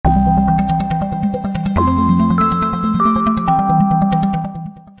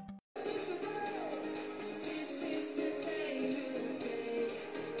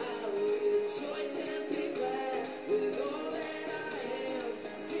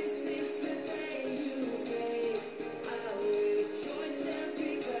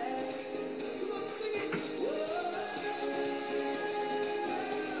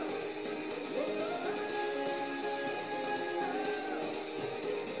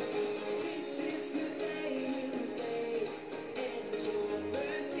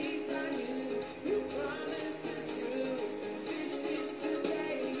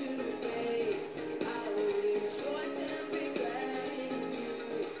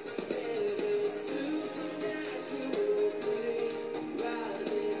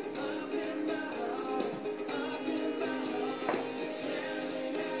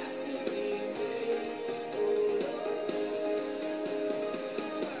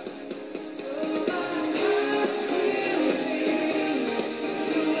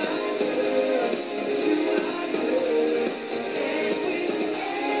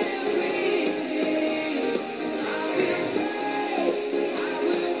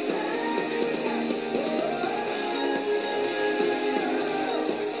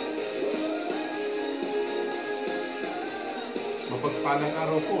Mapagpalang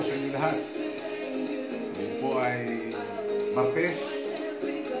araw po sa inyo lahat. Ngayon po ay Martes.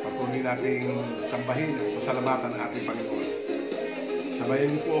 Patuloy nating sambahin at pasalamatan ang ating Panginoon.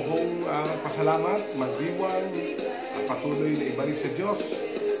 Sabayan niyo po akong pasalamat, magdiwang, at patuloy na ibalik sa Diyos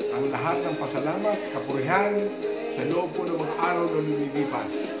ang lahat ng pasalamat, kapurihan sa loob po ng mga araw na lumilipas.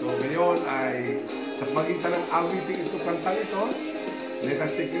 So ngayon ay sa pagitan ng awiting ito, kantang ito, let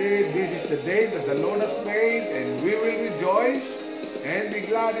us declare, this is the day that the Lord has made, and we will rejoice and be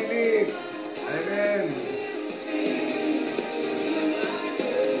glad in it. Amen.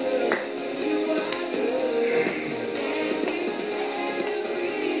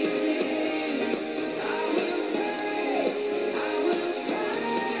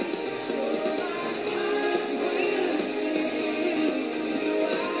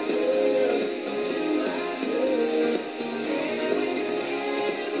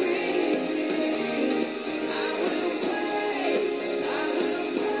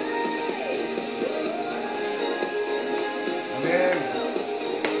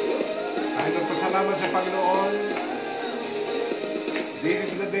 Salamat sa Panginoon. This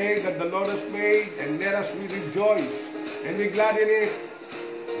is the day that the Lord has made, and let us rejoice and be glad in it.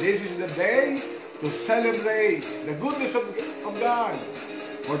 This is the day to celebrate the goodness of God.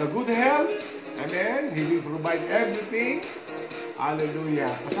 For the good health, amen, He will provide everything.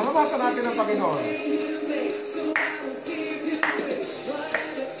 Hallelujah. Pasalamatan natin ang Panginoon.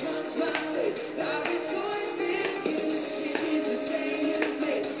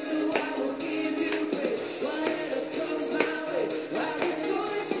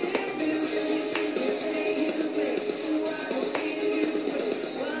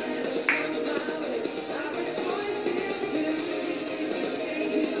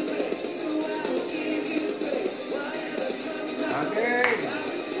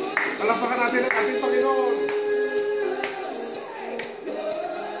 Palapakan natin ang ating Panginoon.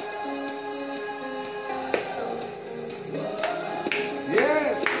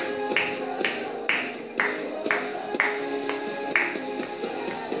 Yes!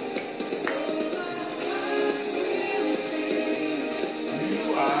 You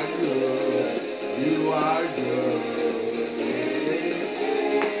are good. You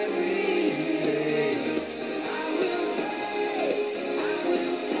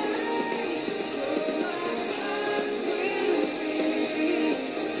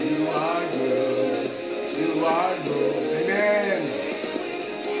are good. Amen.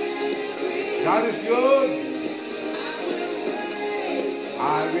 God is good.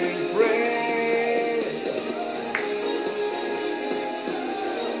 I will pray.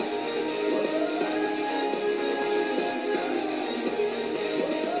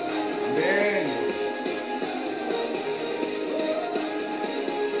 Amen.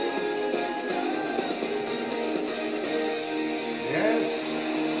 Yes.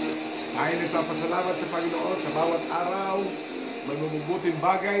 Tayo nagpapasalamat sa Panginoon sa bawat araw, mabubuting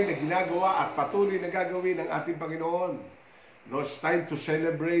bagay na ginagawa at patuloy na gagawin ng ating Panginoon. No, it's time to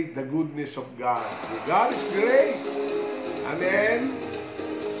celebrate the goodness of God. God is great. Amen.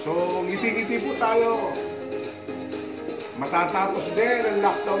 So, ngiti-ngiti po tayo. Matatapos din ang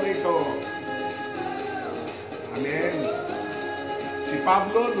lockdown na ito. Amen. Si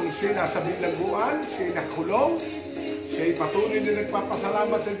Pablo, nung siya nasa bilangguan, siya nakulong, siya'y patuloy na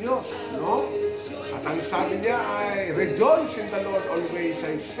nagpapasalamat sa Diyos, no? At ang sabi niya ay, rejoice in the Lord always.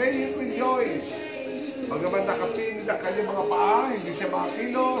 I say rejoice. Bagaman nakapinig ang kanyang mga paa, hindi siya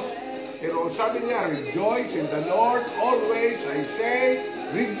makakilos. Pero ang sabi niya, rejoice in the Lord always. I say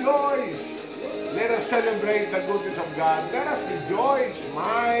rejoice. Let us celebrate the goodness of God. Let us rejoice,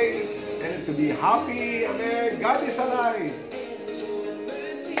 smile, and to be happy. Amen. God is alive.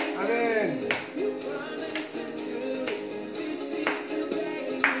 Amen.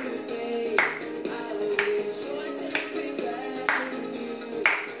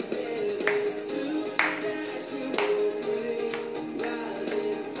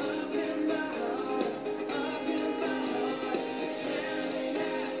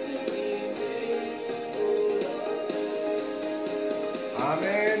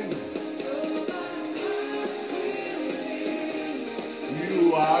 Amen.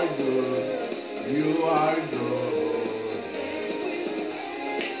 You are good. You are good.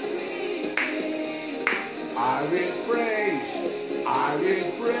 I will praise. I will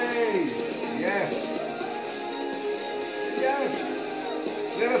praise. Yes. Yes.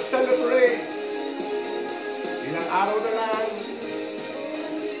 Let us celebrate. Ilang araw na lang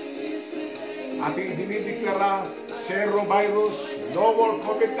ating dinideklara, zero virus, no more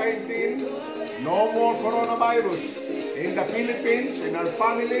COVID-19, no more coronavirus. In the Philippines, in our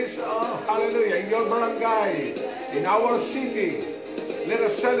families, hallelujah, in your barangay, in our city, Let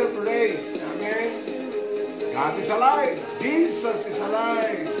us celebrate. Amen. God is alive. Jesus is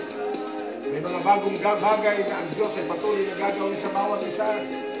alive. May mga bagong bagay na ang Diyos ay patuloy na gagawin sa bawat isa.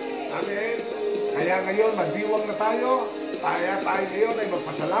 Amen. Kaya ngayon, magdiwang na tayo. Tayo ngayon ay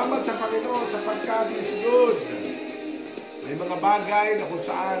magpasalamat sa Panginoon sapagkat He is good. May mga bagay na kung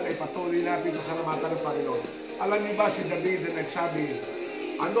saan ay patuloy natin pasalamatan ng Panginoon. Alam niyo ba si David na nagsabi,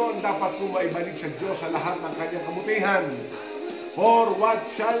 ano ang dapat ko maibalik sa Diyos sa lahat ng kanyang kabutihan? For what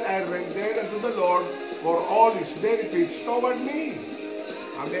shall I render unto the Lord for all His benefits toward me?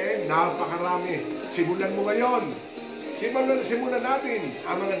 Amen. Napakarami. Simulan mo ngayon. Simulan natin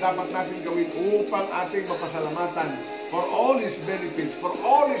ang mga dapat natin gawin upang ating mapasalamatan for all His benefits, for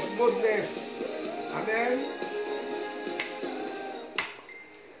all His goodness. Amen.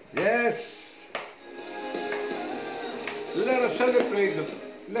 Yes. Let us celebrate.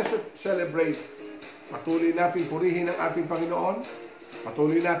 Let's celebrate. Patuloy natin purihin ang ating Panginoon.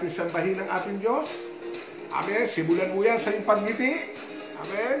 Patuloy natin sambahin ang ating Diyos. Amen. Simulan mo yan sa iyong pagngiti.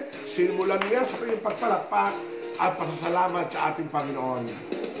 Amen. Simulan mo yan sa iyong pagpalakpak at pasasalamat sa ating Panginoon.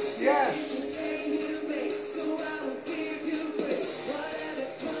 Yes.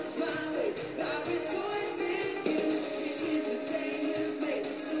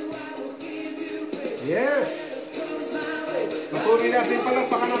 Yes. Patuloy natin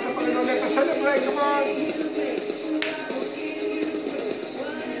palakpakan natin Panginoon. Let us celebrate. Come on.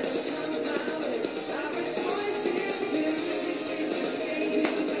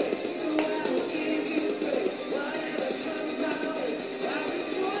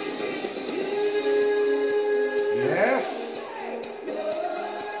 Yes.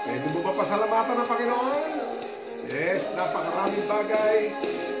 Pwede mo ba pasalamatan ng Panginoon? Yes. Napakaraming bagay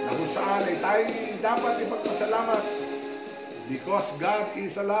na kung saan ay tayo dapat ipagpasalamat. Because God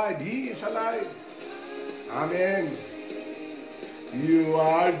is alive. He is alive. Amen. You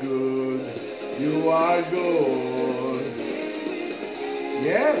are good. You are good.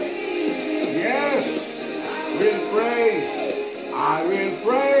 Yes. Yes. We'll praise. I will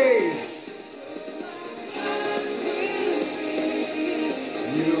praise.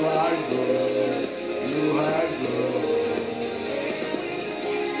 You are good. You are good.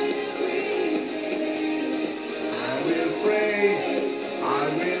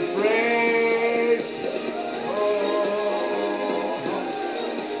 I will praise. Oh.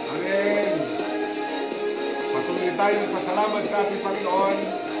 Amen. Patuloy tayong pasalamat sa ating Panginoon.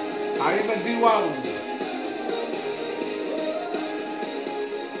 Tayo magdiwang.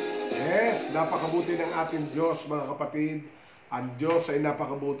 Yes, napakabuti ng ating Diyos, mga kapatid. Ang Diyos ay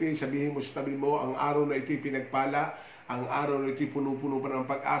napakabuti. Sabihin mo sa tabi mo, ang araw na ito'y pinagpala. Ang araw na ito'y puno-puno pa ng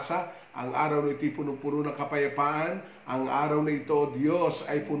pag-asa. Ang araw na ito'y puno-puno ng kapayapaan. Ang araw na ito, Diyos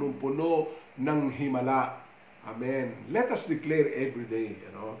ay puno-puno ng himala. Amen. Let us declare every day.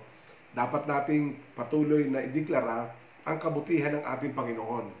 Dapat nating patuloy na ideklara ang kabutihan ng ating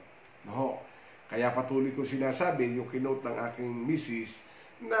Panginoon. No? Kaya patuloy ko sinasabi, yung kinote ng aking misis,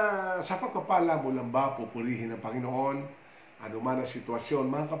 na sa pagpapala mo lang ba pupurihin ng Panginoon? Ano man ang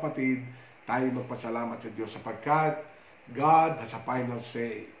sitwasyon, mga kapatid, tayo magpasalamat sa Diyos sapagkat God has a final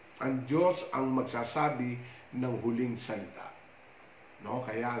say. Ang Diyos ang magsasabi ng huling salita. No?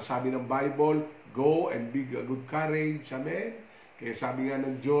 Kaya sabi ng Bible, go and be good courage. Amen? Kaya sabi nga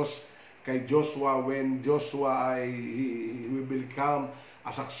ng Diyos kay Joshua, when Joshua he will become a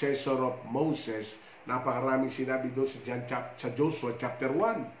successor of Moses, napakaraming sinabi doon sa Joshua chapter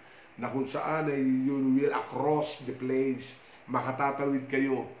 1 na kung saan ay you will across the place, makatatawid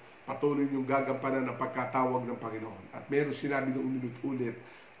kayo, patuloy yung gagampanan ng pagkatawag ng Panginoon. At meron sinabi doon ulit-ulit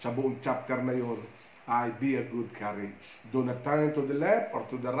sa buong chapter na yon, I be a good courage. Do not turn to the left or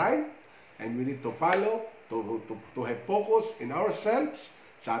to the right, and we need to follow, to have focus in ourselves,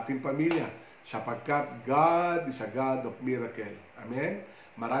 sa ating pamilya, sapagkat God is a God of miracle. Amen?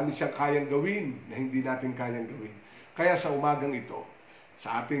 Marami siyang kayang gawin na hindi natin kayang gawin. Kaya sa umagang ito,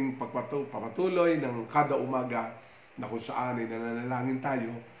 sa ating pagpatuloy ng kada umaga na kung saan ay nananalangin tayo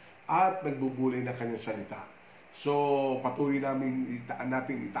at nagbubulay na kanyang salita. So, patuloy natin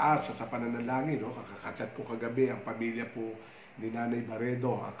itaas sa pananalangin. No? Kakachat ko kagabi ang pamilya po ni Nanay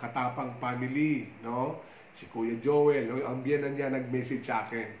Baredo, ang Katapang family, no? Si Kuya Joel, no? Ang biyanan niya nag-message sa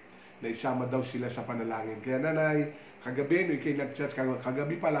akin na isama daw sila sa panalangin. Kaya Nanay, kagabi, no, ikay nag-chat,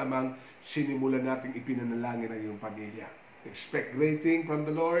 kagabi pa lamang, sinimulan nating ipinanalangin ang iyong pamilya. Expect great thing from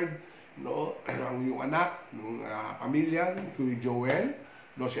the Lord, no? Ang iyong anak, ng pamilya, ni Kuya Joel,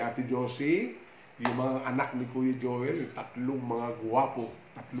 no? Si Ate Josie, yung mga anak ni Kuya Joel, yung tatlong mga guwapo.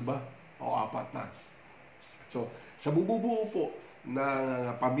 Tatlo ba? O apat na. So, sa bububuo po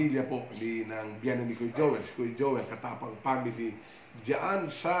ng pamilya po ng biyanan ni Kuya Joel, si Kuya Joel, Katapang Family, diyan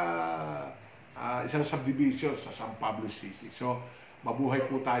sa isang subdivision sa San Pablo City. So, mabuhay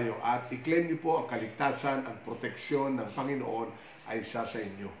po tayo at i-claim niyo po ang kaligtasan, ang proteksyon ng Panginoon ay isa sa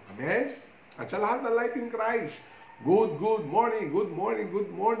inyo. Amen? At sa lahat ng Life in Christ, good morning, good morning,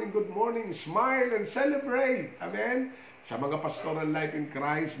 good morning, good morning. Smile and celebrate. Amen? Sa mga pastoral Life in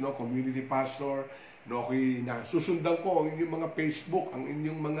Christ, no, community pastor, no, susundan ko ang inyong mga Facebook, ang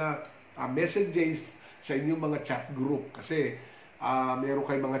inyong mga messages sa inyong mga chat group. Kasi meron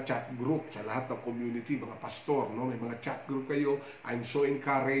kayong mga chat group sa lahat ng community, mga pastor, no? May mga chat group kayo. I'm so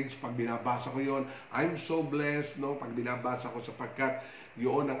encouraged pag binabasa ko yon. I'm so blessed, no? Pag binabasa ko sapagkat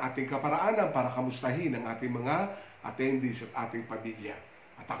yun ang ating kaparaanan para kamustahin ang ating mga attendees at ating pamilya.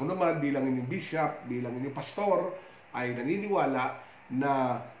 At ako naman bilang inyong bishop, bilang inyong pastor, ay naniniwala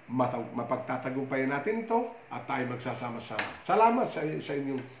na mapagtatagumpayan natin ito at tayo magsasama-sama. Salamat sa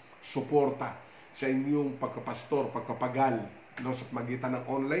inyong suporta, sa inyong pagkapastor, pagpapagal, no, sa magitan ng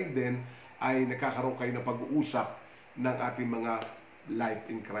online din ay nakakaroon kayo ng pag-uusap ng ating mga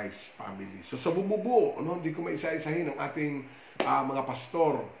Life in Christ family. So sa bumubuo, no, hindi ko maisa-isahin ang ating mga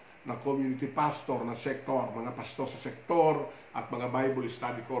pastor, na community pastor na sektor, mga pastor sa sektor at mga Bible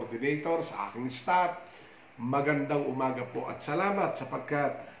study coordinator sa aking staff. Magandang umaga po at salamat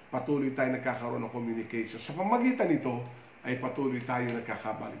sapagkat patuloy tayo nagkakaroon ng communication. Sa pamagitan nito ay patuloy tayo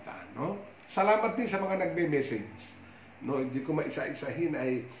nagkakabalitaan. No? Salamat din sa mga nagme-message. No, hindi ko maisa-isahin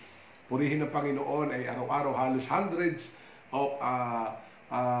ay purihin ng Panginoon ay araw-araw halos hundreds of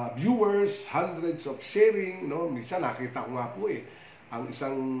viewers, hundreds of sharing. No? Minsan nakita ko nga po ang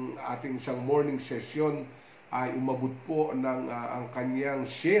ating isang morning session ay umabot po ng ang kanyang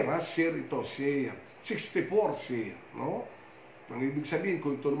share. Share ito, share. 64 share, no? Ang ibig sabihin,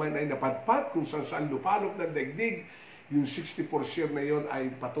 kung ito naman ay napadpad, kung saan lupalop ng daigdig, yung 64 share na yon ay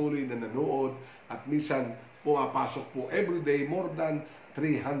patuloy na nanood at minsan pumapasok po everyday more than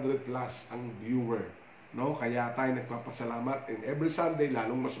 300 plus ang viewer, no? Kaya tayo nagpapasalamat and every Sunday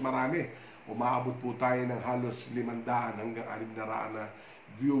lalong mas marami. Umaabot po tayo ng halos 500 hanggang 600 na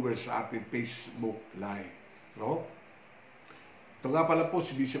viewers sa ating Facebook Live, no? Ito nga pala po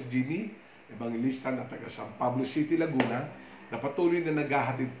si Bishop Jimmy, Evangelista na taga San Pablo City, Laguna, na patuloy na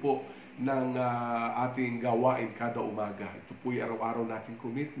naghahatid po ng ating gawain kada umaga. Ito po yung araw-araw nating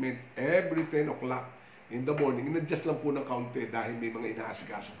commitment every 10 o'clock in the morning. In-adjust lang po ng kaunti dahil may mga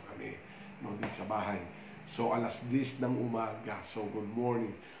inaasikaso pa kami, no, dito sa bahay. So, alas 10 ng umaga. So, good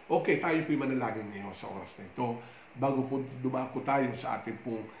morning. Okay, tayo po yung manalangin ngayon sa oras na ito. Bago po dumako tayo sa ating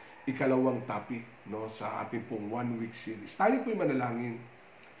pong ikalawang topic, no, sa ating pong 1-week series. Tayo po yung manalangin.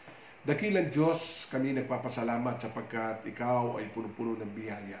 Dakilang Diyos, kami nagpapasalamat sapagkat Ikaw ay puno-puno ng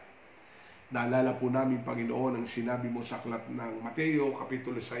biyaya. Naalala po namin, Panginoon, ang sinabi mo sa aklat ng Mateo,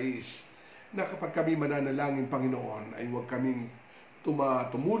 Kapitulo 6, na kapag kami mananalangin, Panginoon, ay huwag kaming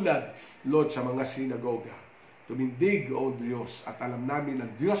tumulad, Lord, sa mga sinagoga. Tumindig, O Diyos, at alam namin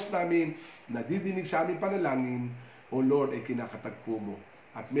ang Diyos namin na didinig sa aming panalangin, O Lord, ay kinakatagpo mo.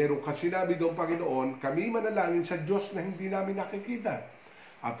 At meron ka sinabi doon, Panginoon, kami manalangin sa Diyos na hindi namin nakikita.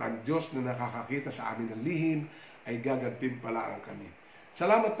 At ang Diyos na nakakakita sa amin ng lihim ay gagantimpalaan kami.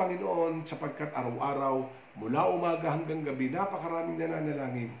 Salamat, Panginoon, sapagkat araw-araw, mula umaga hanggang gabi, napakaraming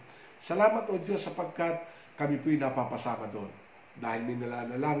nananalangin. Salamat, O Diyos, sapagkat kami po'y napapasama doon. Dahil may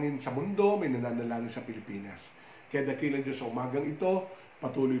nananalangin sa mundo, may nananalangin sa Pilipinas. Kaya dakilang Diyos sa umagang ito,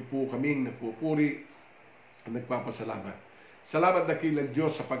 patuloy po kaming nagpupuri at nagpapasalamat. Salamat, dakilang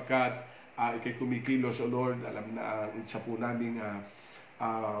Diyos, sapagkat ikay kumikilos, O Lord. Alam na isa po naming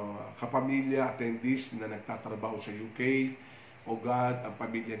kapamilya, attendees na nagtatrabaho sa UK. O God, ang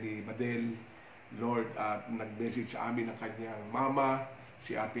pamilya ni Madel, Lord, at nag-message sa amin ang kanyang mama,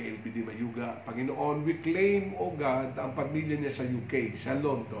 si Ate LB Di Mayuga. Panginoon, we claim, O God, ang pamilya niya sa UK, sa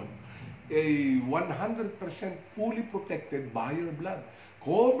London, ay 100% fully protected by your blood,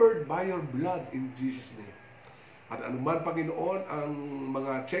 covered by your blood in Jesus' name. At anuman, Panginoon, ang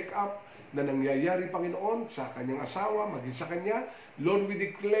mga check-up na nangyayari, Panginoon, sa kanyang asawa, maging sa kanya, Lord, we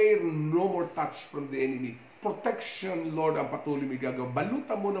declare no more touch from the enemy. Protection, Lord, ang patuloy may gagawin.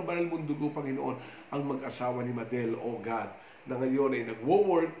 Balutan mo ng banal mong dugo, Panginoon, ang mag-asawa ni Madel, O God, na ngayon ay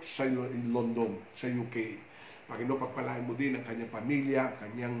nagwo-work sa London, sa UK. Panginoon, pagpalain mo din ang kanyang pamilya,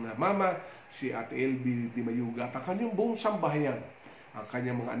 kanyang mama, si Ate LB Di Mayuga, at ang kanyang buong sambahayan, ang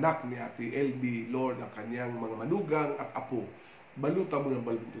kanyang mga anak ni Ate LB, Lord, ang kanyang mga manugang at apo. Balutan mo ng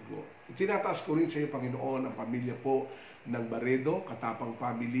banal mong dugo. Itinataas ko rin sa iyo, Panginoon, ang pamilya po ng Baredo, Katapang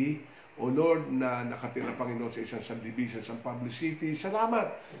Family, O Lord, na nakatira, Panginoon, sa isang subdivision sa Pablo City. Salamat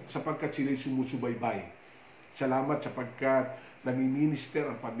sapagkat sila'y sumusubaybay. Salamat sapagkat nami-minister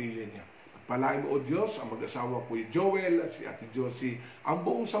ang pamilya niya. Pagpalain mo, O Diyos, ang mag-asawa ko Joel at si Ate Josie, ang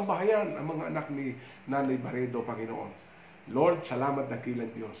buong sambahayan, ang mga anak ni Nanay Baredo, Panginoon. Lord, salamat dakilang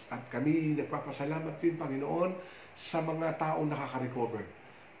Diyos. At kami nagpapasalamat din, Panginoon, sa mga taong nakaka-recover.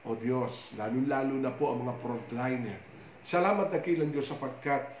 O Diyos, lalo-lalo na po ang mga frontliner. Salamat dakilang Diyos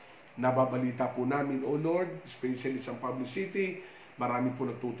sapagkat nababalita po namin, O Lord, especially sa publicity, marami po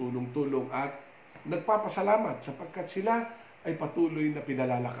nagtutulong-tulong at nagpapasalamat sapagkat sila ay patuloy na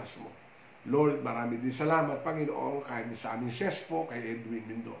pinalalakas mo. Lord, marami din salamat, Panginoon, kahit sa aming SESPO, kay Edwin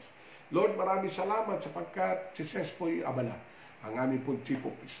Mendoza. Lord, marami salamat sapagkat si SESPO ay abala. Ang aming pong Chief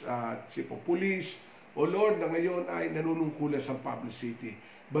of Police, O Lord, na ngayon ay nanunungkulan sa publicity.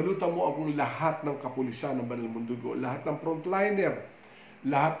 Balutan mo ang lahat ng kapulisan ng Banal Mundugo, lahat ng frontliner,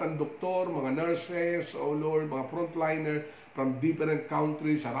 lahat ng doktor, mga nurses, O Lord, mga frontliner from different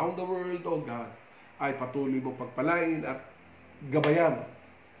countries around the world, O God, ay patuloy mo pagpalain at gabayan,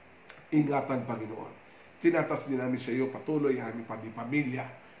 ingatan, Panginoon. Tinatas din namin sa iyo patuloy ang aming pamilya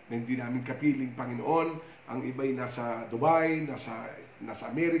na hindi namin kapiling, Panginoon. Ang iba'y nasa Dubai, nasa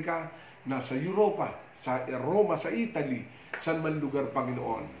Amerika, nasa Europa, sa Roma, sa Italy, saan man lugar,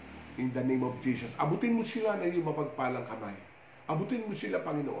 Panginoon. In the name of Jesus, abutin mo sila na iyong mapagpalang kamay. Abutin mo sila,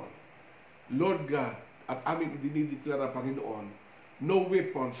 Panginoon. Lord God, at aming idinideklara, Panginoon, no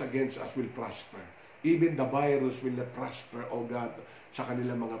weapons against us will prosper. Even the virus will not prosper, O God, sa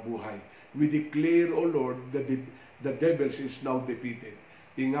kanilang mga buhay. We declare, O Lord, that the devil is now defeated.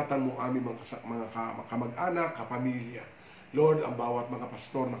 Ingatan mo aming mga kamag-anak, kapamilya. Lord, ang bawat mga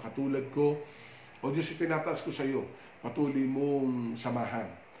pastor na katulad ko, O Diyos, itinataas ko sa iyo, patuloy mong samahan.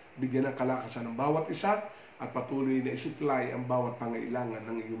 Bigyan ng kalakasan ng bawat isa at patuloy na isupply ang bawat pangailangan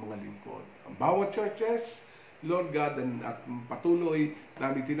ng iyong mga lingkod. Ang bawat churches, Lord God, at patuloy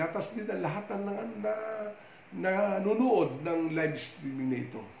namin tinatas din ang lahat ng nanunood ng live streaming na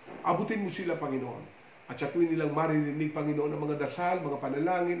ito. Abutin mo sila, Panginoon. At sa tuwing nilang maririnig, Panginoon, ang mga dasal, mga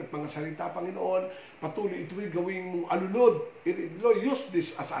panalangin at mga salita, Panginoon, patuloy ito'y gawing mong alunod. Lord, use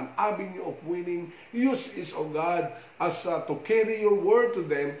this as an avenue of winning. Use this, O God, as to carry your word to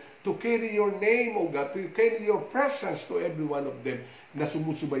them, to carry your name, O God, to carry your presence to every one of them na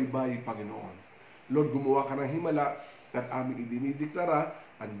sumusubaybay, Panginoon. Lord, gumawa ka ng himala at aming idinideklara,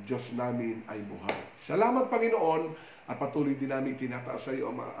 ang Diyos namin ay buhay. Salamat, Panginoon, at patuloy din namin tinataas sa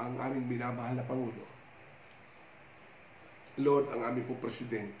iyo ang aming minamahal na Pangulo. Lord, ang aming po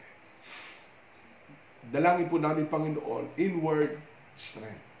Presidente. Dalangin po namin, Panginoon, inward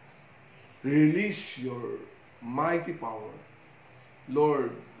strength. Release your mighty power.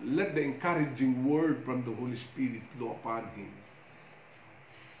 Lord, let the encouraging word from the Holy Spirit flow upon Him.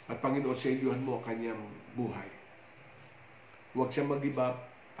 At Panginoon, sa iluhan mo ang kanyang buhay. Huwag siyang mag-give up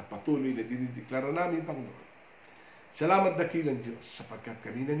at patuloy na dinideklara namin, Panginoon. Salamat dakilang Diyos sapagkat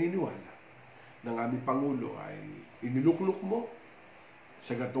kami naniniwala ng aming Pangulo ay inilukluk mo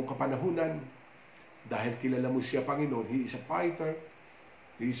sa gatong kapanahunan dahil kilala mo siya, Panginoon. He is a fighter.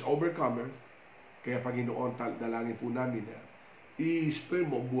 He is overcomer. Kaya, Panginoon, dalangin po namin na i-spare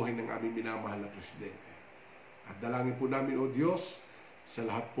mo ang buhay ng aming minamahal na Presidente. At dalangin po namin, O Diyos, sa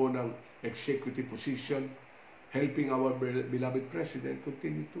lahat po ng executive position, helping our beloved President,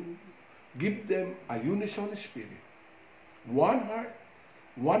 continue to give them a unison spirit. One heart,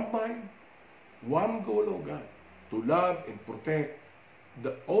 one mind, one goal, O God, to love and protect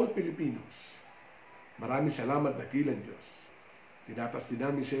all Filipinos. Maraming salamat, dakilang Diyos. Tinatas din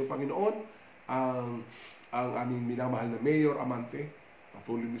namin sa iyo, Panginoon, ang aming minamahal na Mayor Amante.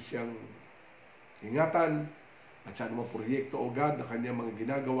 Patuloy mo siyang ingatan at sa mga proyekto, O God, na kanyang mga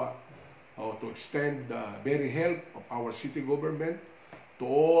ginagawa to extend the very help of our city government to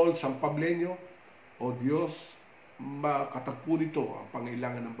all Sampableño. O Diyos, makatagpo nito ang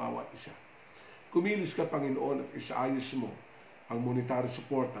pangailangan ng bawat isa. Kumilos ka, Panginoon, at isaayos mo ang monetary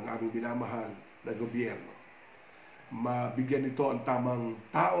support ng aming minamahal na gobyerno. Mabigyan nito ang tamang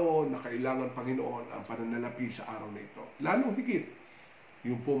tao na kailangan, Panginoon, ang pananalapi sa araw na ito. Lalong higit,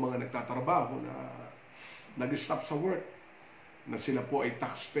 yung po mga nagtatrabaho na nag-stop sa work, na sila po ay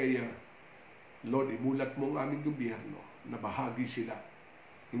taxpayer. Lord, imulat mo ang aming gobyerno na bahagi sila.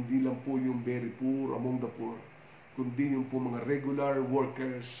 Hindi lang po yung very poor among the poor, kundi yung po mga regular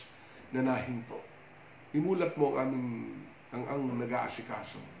workers na nahinto. Imulat mo ang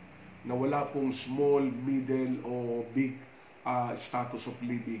nag-aasikaso na wala pong small, middle, o big status of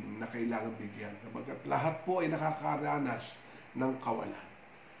living na kailangan bigyan. Kapag lahat po ay nakakaranas ng kawalan.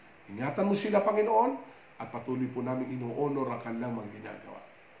 Ingatan mo sila, Panginoon, at patuloy po namin ino-honor ang kanilang mga ginagawa.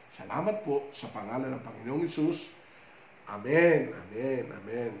 Salamat po sa pangalan ng Panginoong Hesus. Amen, amen,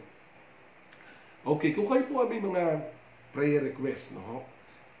 amen. Okay, kung kayo po aming mga prayer request, no?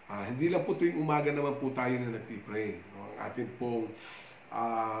 Hindi lang po tuwing umaga naman po tayo na nagpipray. No? Ang ating pong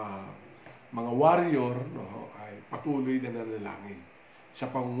mga warrior, no, ay patuloy na nanalangin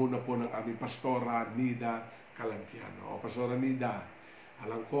sa pangunguna po ng aming Pastora Nida Calanquiano. O Pastora Nida,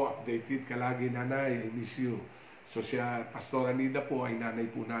 alam ko, updated ka lagi, nanay. I miss you. So siya, Pastora Nida po ay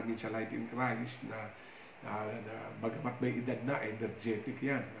nanay po namin sa Life in Christ na bagamat may edad na, energetic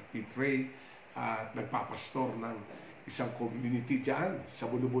yan. We pray at nagpapastor ng isang community dyan sa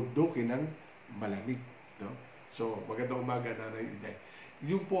bulubundukin ng malamig. No? So, magandang umaga, Nanay Iday.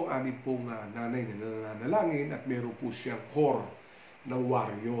 Yun po ang aming pong nanay na nananalangin at meron po siyang core ng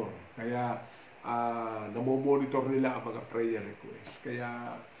warrior. Kaya, namomonitor nila ang mga prayer requests.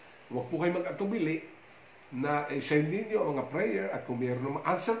 Kaya, huwag po kayo mag-atubili na send niyo ang mga prayer at kung meron naman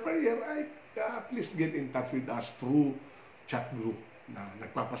answer prayer ay please get in touch with us through chat group na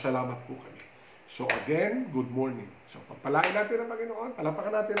nagpapasalamat po kami. So again, good morning. So pagpalain natin ang Panginoon,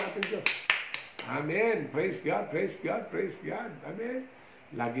 palapakan natin ang ating Diyos. Amen. Praise God, praise God, praise God. Amen.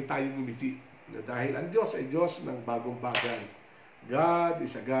 Lagi tayong ngumiti dahil ang Diyos ay Diyos ng bagong bagay. God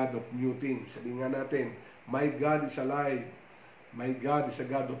is a God of new things. Sabihin nga natin, my God is alive. My God is a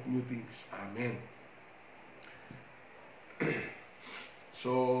God of new things. Amen. So,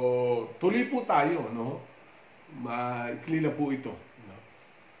 tuloy po tayo, no? Maikli na po ito. No?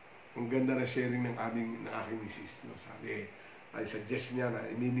 Ang ganda na sharing ng aking misis. No? Sabi, ay suggest niya na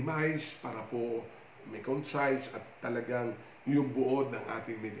i-minimize para po may concise at talagang yung buod ng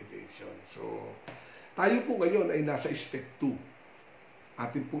ating meditation. So, tayo po ngayon ay nasa step 2.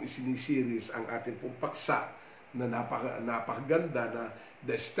 Atin pong isiniseries ang ating pong paksa na napakaganda na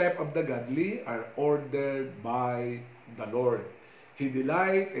the step of the godly are ordered by the Lord. He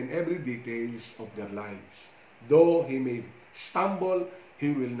delight in every details of their lives. Though he may stumble,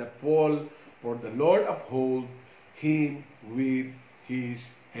 he will not fall, for the Lord uphold him with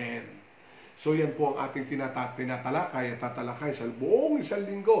his hand. So yan po ang ating tinatalakay at tatalakay sa buong isang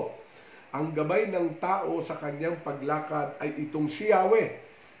linggo. Ang gabay ng tao sa kanyang paglakad ay itong si Yahweh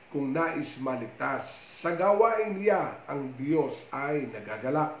kung nais maligtas. Sa gawain niya, ang Diyos ay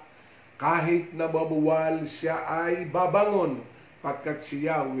nagagalak. Kahit na mabuwal, siya ay babangon, pagkat si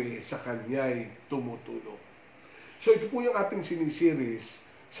Yahweh sa kanya'y tumutulong. So ito po yung ating sinisiris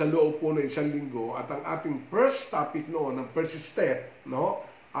sa loob po ng isang linggo at ang ating first topic noon, ang first step, no,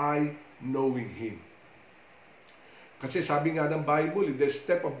 ay knowing Him. Kasi sabi nga ng Bible, the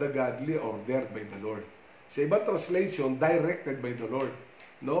step of the godly ordered by the Lord. Sa ibang translation, directed by the Lord.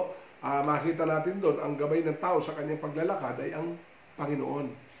 No? Makita natin doon, ang gabay ng tao sa kanyang paglalakad ay ang Panginoon.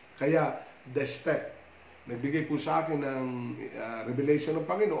 Kaya, the step. Nagbigay po sa akin ng revelation ng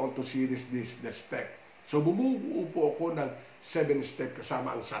Panginoon to series this, the step. So, bumubuo po ako ng 7 step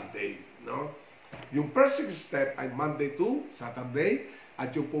kasama ang Sunday. No? Yung first 6 step ay Monday to Saturday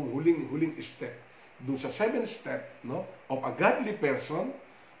at yung pong huling step. Doon sa 7 step, no, of a godly person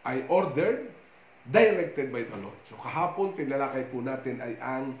ay ordered, directed by the Lord. So, kahapon, tinalakay po natin ay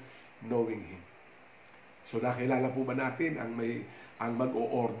ang knowing Him. So, nakilala po ba natin ang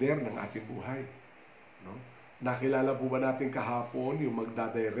mag-o-order ng ating buhay? No? Nakilala po ba natin kahapon yung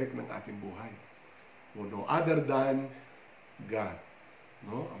magdadirect ng ating buhay? No other than God,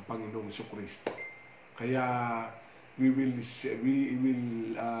 no? Ang Panginoong Jesucristo. Kaya we will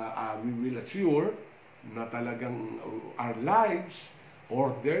assure na talagang our lives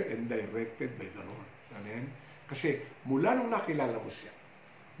ordered and directed by the Lord. Amen? Kasi mula nung nakilala mo siya,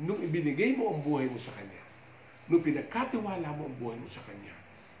 nung ibinigay mo ang buhay mo sa Kanya, nung pinagkatiwala mo ang buhay mo sa Kanya,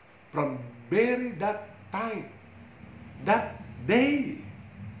 from very that time, that day,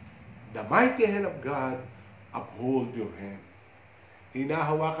 the mighty hand of God uphold your hand.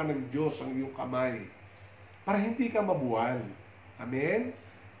 Hinahawakan ng Diyos ang iyong kamay para hindi ka mabuwal. Amen?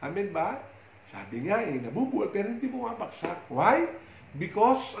 Amen ba? Sabi nga nabubuwal pero hindi mo mabaksak. Why?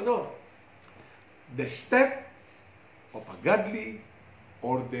 Because, the step of a godly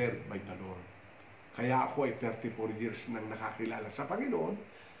ordered by the Lord. Kaya ako ay 34 years nang nakakilala sa Panginoon.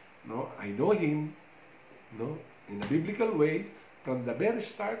 No? I know Him, no, in a biblical way from the very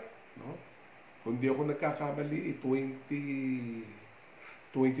start, no. Kung di ako nagkakamali, 23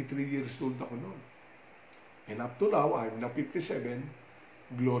 years old ako noon. And up to now, I'm now 57.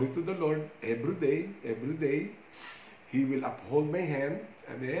 Glory to the Lord every day. He will uphold my hand,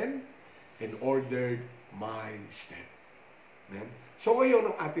 amen, and ordered my step. Amen. So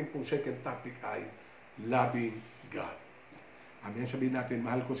ngayon, ang ating pong second topic ay loving God. Amen. Sabihin natin,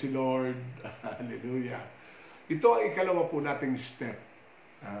 mahal ko si Lord. Hallelujah. Ito ang ikalawa po nating step.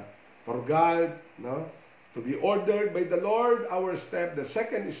 For God, no, to be ordered by the Lord, our step. The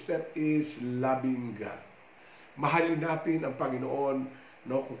second step is loving God. mahalin natin ang Panginoon,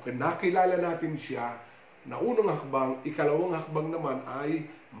 no? Kung nakilala natin siya, na unang hakbang, ikalawang hakbang naman ay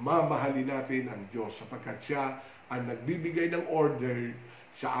mamahalin natin ang Diyos sapagkat siya ang nagbibigay ng order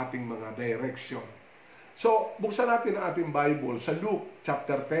sa ating mga direction. So, buksan natin ang ating Bible sa Luke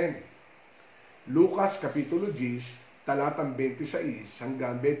chapter 10. Lucas kapitulo 10, talatang 26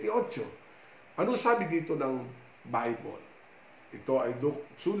 hanggang 28. Ano sabi dito ng Bible? Ito ay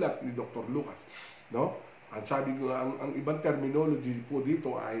sulat ni Dr. Lucas, no? Ang sabi ko, ang ibang terminology po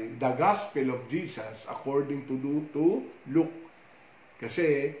dito ay the Gospel of Jesus according to Luke.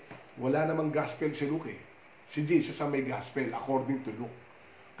 Kasi wala namang gospel si Luke. Si Jesus ang may gospel according to Luke.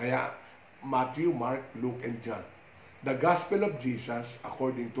 Kaya Matthew, Mark, Luke, and John. The Gospel of Jesus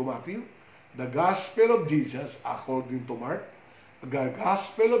according to Matthew. The Gospel of Jesus according to Mark. The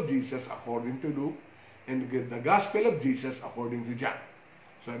Gospel of Jesus according to Luke. And the Gospel of Jesus according to John.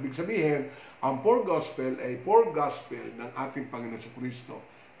 So, ibig sabihin, ang poor gospel ay poor gospel ng ating Panginoon Kristo.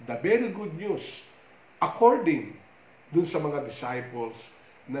 The very good news according dun sa mga disciples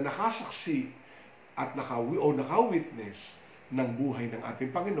na nakasaksi at naka-witness ng buhay ng ating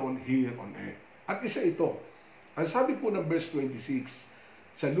Panginoon here on earth. At isa ito, ang sabi po ng verse 26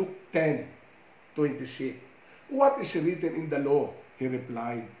 sa Luke 10:26, "What is written in the law?" He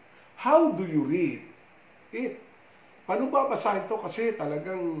replied, "How do you read it?" Paano ba basahin ito? Kasi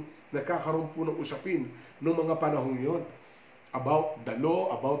talagang nagkakaroon po ng usapin noong mga panahong yon about the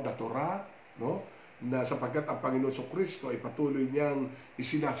law, about the Torah, no? Na sapagkat ang Panginoon Kristo ay patuloy niyang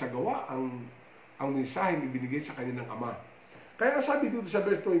isinasagawa ang mensaheng ibinigay sa kanya ng Ama. Kaya sabi dito sa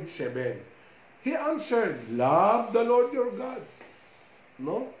verse 27, He answered, "Love the Lord your God."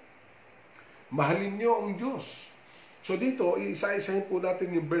 No? Mahalin niyo ang Diyos. So dito, isa-isahin po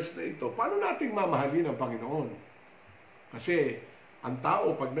natin yung verse na ito. Paano natin mamahalin ang Panginoon? Kasi ang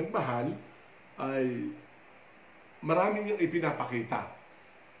tao pag nagmahal ay maraming yung ipinapakita.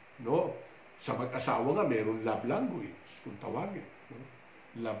 No? Sa mag-asawa nga, mayroon love language, kung tawagin. No?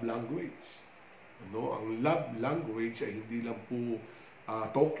 Love language. No? Ang love language ay hindi lang po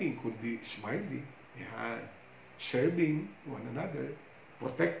talking, kundi smiling. Yan. Serving one another,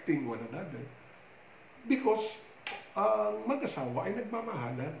 protecting one another. Because ang mag-asawa ay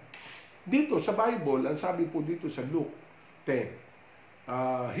nagmamahalan. Dito sa Bible, ang sabi po dito sa Luke 10,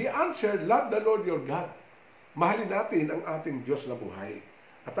 He answered, "Love the Lord your God." Mahalin natin ang ating Diyos na buhay.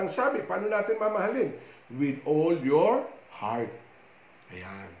 At ang sabi, paano natin mamahalin? With all your heart.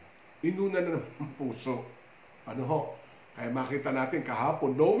 Ayan. Inuna na ng puso. Ano ho? Kaya makita natin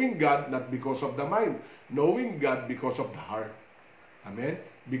kahapon, knowing God not because of the mind, knowing God because of the heart. Amen?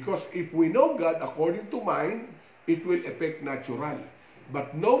 Because if we know God according to mind, it will affect natural.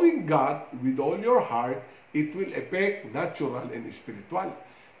 But knowing God with all your heart, it will affect natural and spiritual.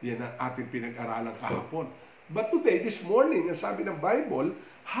 Yan ang ating pinag-aralan kahapon. But today, this morning, ang sabi ng Bible,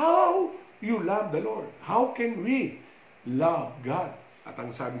 how you love the Lord. How can we love God? At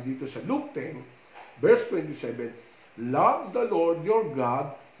ang sabi dito sa Luke 10, verse 27, "Love the Lord your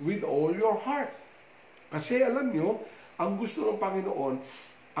God with all your heart." Kasi alam nyo, ang gusto ng Panginoon,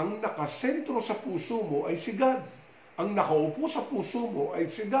 ang nakasentro sa puso mo ay si God. Ang nakaupo sa puso mo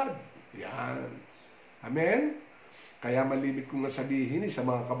ay si God. Yan. Amen? Kaya malimit kong sabihin sa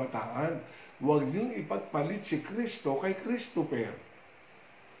mga kabataan, huwag niyong ipagpalit si Kristo kay Christopher.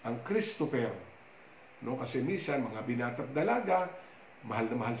 Ang Christopher. No? Kasi minsan, mga binata't dalaga, mahal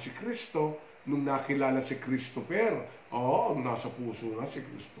na mahal si Kristo, nung nakilala si Christopher, ang nasa puso na si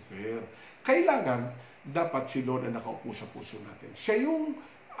Christopher. Kailangan, dapat si Lord ang nakaupo sa puso natin. Siya yung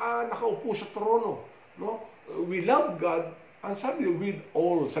nakaupo sa trono. No? We love God, ang sabi with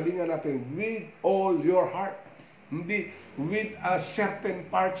all, sabi nga natin, with all your heart. Hindi with a certain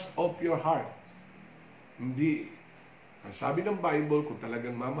parts of your heart. Hindi. Ang sabi ng Bible, kung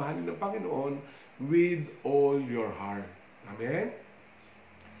talagang mamahalin ng Panginoon, with all your heart. Amen?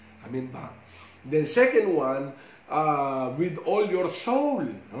 Amen ba? Then second one, with all your soul.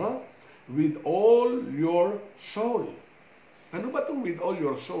 Huh? With all your soul. Ano ba itong with all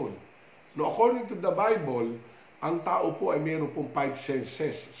your soul? No, according to the Bible, ang tao po ay mayroon pong 5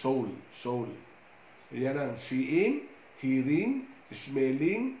 senses. Soul. Yan ang seeing, hearing,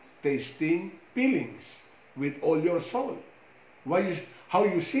 smelling, tasting, feelings. With all your soul. How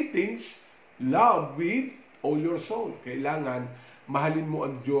you see things, love with all your soul. Kailangan mahalin mo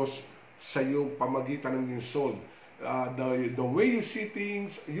ang Diyos sa iyong pamagitan ng iyong soul. The way you see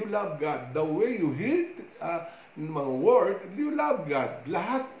things, you love God. The way you hear mga word, you love God.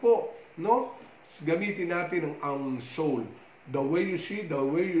 Lahat po, no? Gamitin natin ang soul. The way you see, the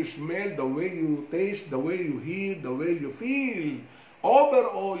way you smell, the way you taste, the way you hear, the way you feel. over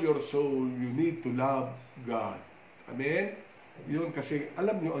all your soul, you need to love God. Amen? Yun kasi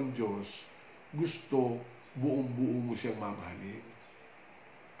alam nyo ang Diyos, gusto buong-buo mo siyang mamahalin.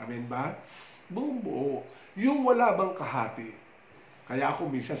 Amen ba? Buong-buo. Yung wala bang kahati. Kaya ako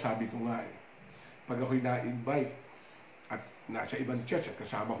minsan sabi ko nga pag ako'y na-invite at nasa ibang church at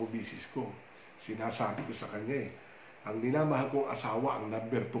kasama ko misis ko, sinasabi ko sa kanya ang minamahal kong asawa ang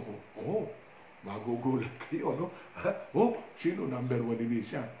number 2 ko. Oh, magugulat kayo, no? Oh, sino number 1 ni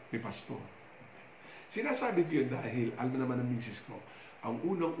siya? Ni Pastor. Sinasabi ko yun dahil, alam naman ng misis ko, ang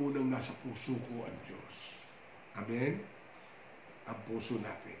unang-unang nasa puso ko ang Diyos. Amen? Ang puso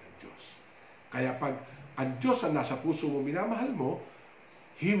natin, ang Diyos. Kaya pag ang Diyos ang nasa puso mo, minamahal mo,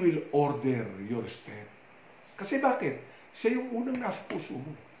 He will order your step. Kasi bakit? Siya yung unang nasa puso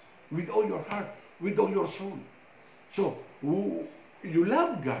mo. With all your heart, with all your soul. So, you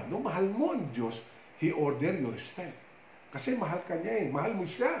love God, no? Mahal mo ang Diyos, He order your step. Kasi mahal ka niya mahal mo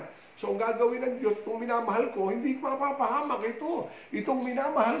siya. So, ang gagawin ng Diyos, itong minamahal ko, hindi ko mapapahamak ito. Itong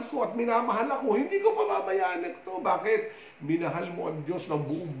minamahal ko at minamahal ako, hindi ko pababayaan ito. Bakit? Minahal mo ang Diyos ng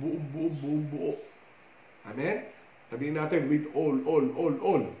buo. Amen? Sabihin natin, with all.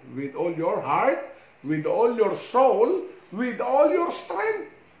 With all your heart, with all your soul, with all your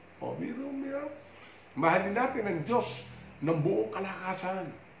strength. O, biro. Mahalin natin ang Diyos ng buong kalakasan.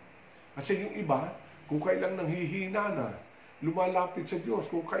 Kasi yung iba, kung kailang nanghihina na, lumalapit sa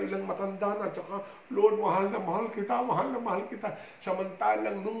Diyos, kung kailang matanda na, tsaka, Lord, mahal na mahal kita.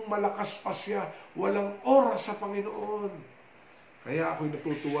 Samantalang nung malakas pa siya, walang oras sa Panginoon. Kaya ako'y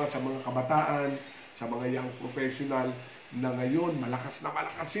natutuwa sa mga kabataan, sa mga young professional, na ngayon, malakas na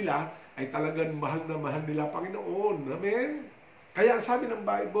malakas sila, ay talagang mahal na mahal nila Panginoon. Amen? Kaya ang sabi ng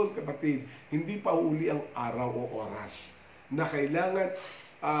Bible, kapatid, hindi pa huli ang araw o oras na kailangan,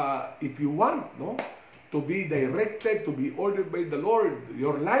 if you want, no, to be directed, to be ordered by the Lord,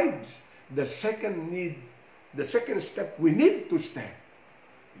 your lives, the second step we need to step,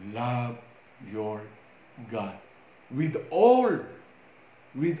 love your God with all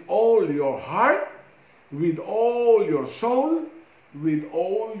your heart, with all your soul, with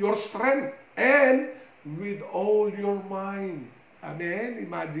all your strength, and with all your mind. Amen?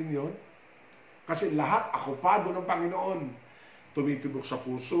 Imagine yon. Kasi lahat akupado ng Panginoon. Tumitibok sa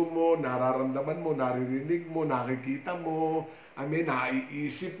puso mo, nararamdaman mo, naririnig mo, nakikita mo, amen,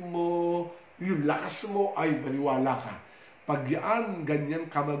 naiisip mo, yung lakas mo, ay maniwala ka. Pag yan, ganyan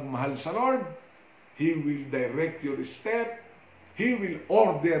ka magmahal sa Lord, He will direct your step, He will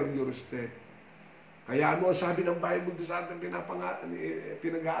order your step. Kaya ano ang sabi ng Bible doon sa ating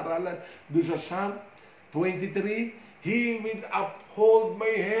pinag-aaralan? Doon sa Psalm 23, He will uphold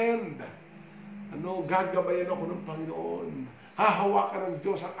my hand. Gagabayan ako ng Panginoon. Hahawakan ng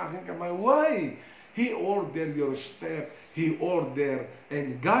Diyos ang aking kamay. Why? He order your step. He order,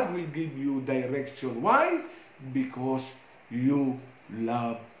 and God will give you direction. Why? Because you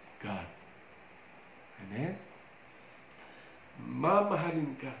love God. Amen?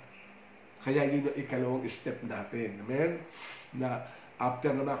 Mamahalin ka. Kaya yun ang ikalawang step natin. Amen? Na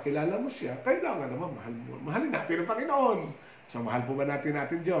after na makilala mo siya, kailangan naman mahal mo. Mahalin natin ang Panginoon. So, mahal po ba natin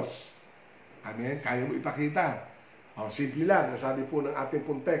Diyos? Amen? Kaya mo ipakita. Simple lang. Nasabi po ng ating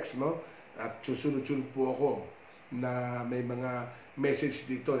pong text, no? At susunod-sunod po ako na may mga message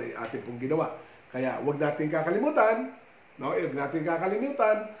dito na ating pong ginawa. Kaya, huwag natin kakalimutan, no? Huwag natin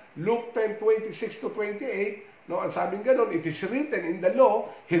kakalimutan, Luke 10:26-28, no, ang sabing ganon, it is written in the law.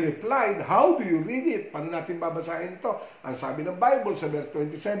 He replied, how do you read it? Paano natin babasahin ito? Ang sabi ng Bible sa verse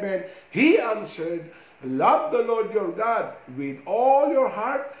 27, He answered, love the Lord your God with all your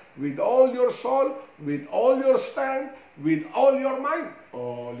heart, with all your soul, with all your strength, with all your mind.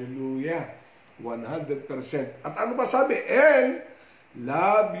 Hallelujah. 100%. At ano ba sabi? And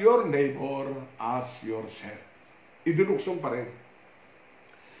love your neighbor as yourself. Idinuksong pa rin.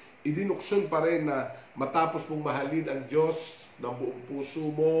 Idinuksong pa rin na matapos mong mahalin ang Diyos ng buong puso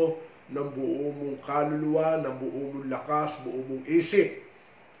mo, ng buong mong kaluluwa, ng buong mong lakas, buong mong isip.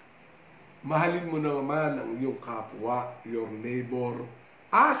 Mahalin mo naman ang iyong kapwa, your neighbor,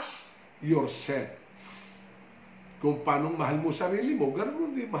 as yourself. Kung paano mahal mo sarili mo, ganun mo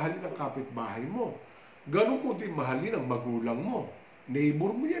din mahalin ang kapitbahay mo. Ganun mo din mahalin ang magulang mo. Neighbor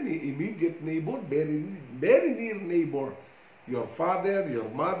mo yan, immediate neighbor, very near neighbor. Your father, your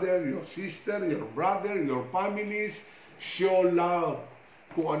mother, your sister, your brother, your families, show love.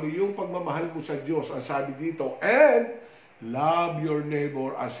 Kung ano yung pagmamahal mo sa Diyos, ang sabi dito, and love your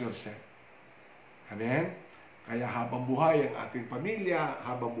neighbor as yourself. Amen? Kaya habang buhay ang ating pamilya,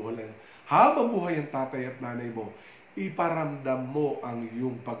 habang buhay ang tatay at nanay mo, iparamdam mo ang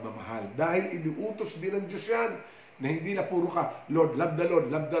iyong pagmamahal. Dahil iniutos din ng Diyos yan. Na hindi na puro ka, Lord, love the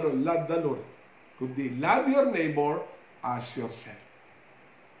Lord, love the Lord, love the Lord. Kundi love your neighbor as yourself.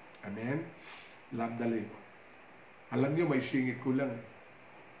 Amen? Love the neighbor. Alam niyo, may singit ko lang.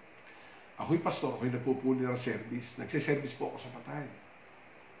 Ako'y pastor, ako'y nagpupuli ng service. Nagsiservice po ako sa patay.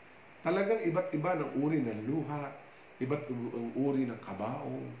 Talagang iba't iba ng uri ng luha, iba't ibang uri ng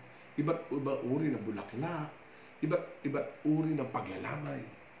kabaong, iba't ibang uri ng bulaklak, iba't uri ng paglalamay.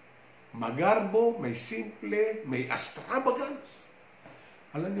 Magarbo, may simple, may extravagance.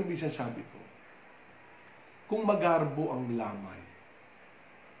 Alam niyo, minsan sabi ko, kung magarbo ang lamay,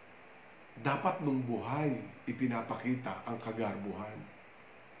 dapat nung buhay ipinapakita ang kagarbuhan.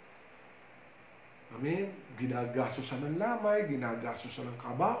 Amen? Ginagastosan ng lamay, ginagastosan ng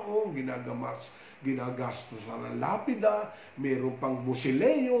kabaong, ginagastosan ng lapida, mayroon pang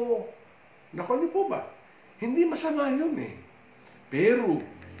musileo. Naku, niyo po ba? Hindi masama yun eh. Pero,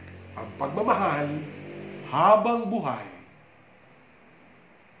 ang pagmamahal, habang buhay,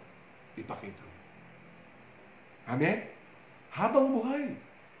 ipakita. Amen? Habang buhay.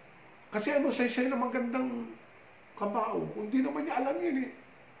 Kasi ano say-say na magandang kabao, kung hindi naman niya alam yun eh.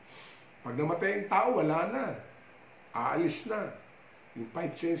 Pag namatay ang tao, wala na. Aalis na. Yung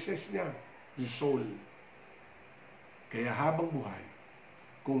 5 senses niya, yung soul. Kaya habang buhay,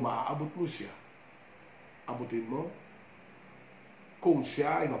 kung maaabot mo siya, abutin mo. Kung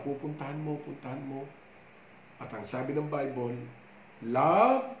siya ay mapupuntahan mo, puntahan mo. At ang sabi ng Bible,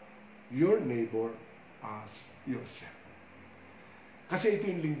 love your neighbor as yourself. Kasi ito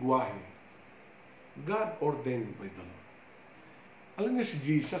yung lingwahe. God ordained by the Lord. Alam niyo, si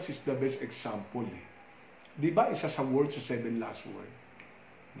Jesus is the best example eh. Di ba isa sa word, sa 7 last word?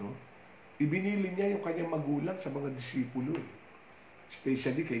 No? Ibinili niya yung kanyang magulang sa mga disipulo.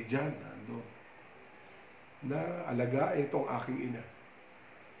 Especially kay John. No? Na alaga, itong aking ina.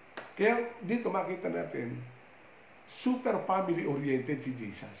 Kaya dito makita natin, super family-oriented si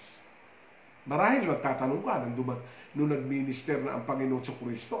Jesus. Marahil magtatanong ka nung nag-minister na ang Panginoon sa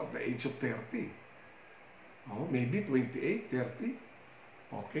Kristo at the age of 30. Oh, maybe 28, 30.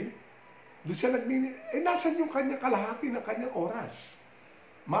 Okay? Doon siya nag-minister. Nasan yung kanyang kalahati ng kanyang oras?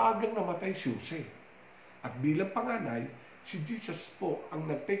 Maagang namatay si Jose. At bilang panganay, si Jesus po ang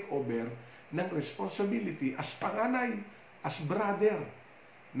nag-take over ng responsibility as panganay, as brother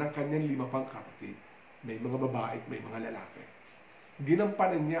ng kanyang 5 pang kapatid. May mga babae at may mga lalaki.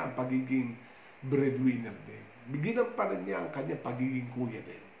 Ginampanan niya ang pagiging breadwinner din. Ginampanan niya ang kanyang pagiging kuya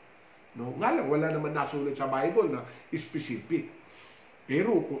din. No? Nga lang, wala naman nasulat sa Bible na specific.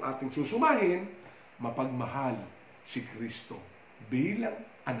 Pero kung ating susumahin, mapagmahal si Kristo bilang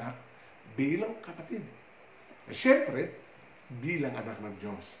anak, bilang kapatid. Eh, siyempre, bilang anak ng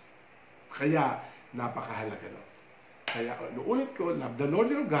Diyos. Kaya, napakahalaga no? Kaya, ulit ko, love the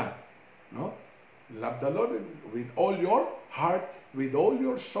Lord your God. No? Love the Lord with all your heart, with all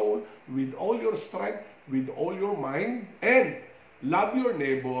your soul, with all your strength, with all your mind, and love your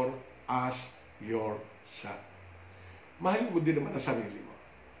neighbor as yourself. Mahal mo din naman ang sarili mo.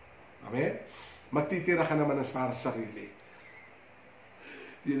 Amen? Magtitira ka naman para sa sarili.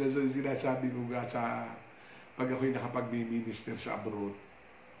 Yun ang sinasabi ko nga pag ako'y nakapag-minister sa abroad.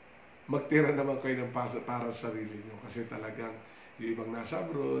 Magtira naman kayo ng para sa sarili nyo. Kasi talagang yung ibang nasa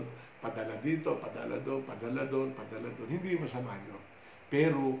abroad, padala dito, padala doon, padala doon, padala doon. Hindi masama yun.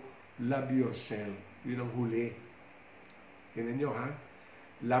 Pero, love yourself. Yun ang huli. Tingnan nyo ha?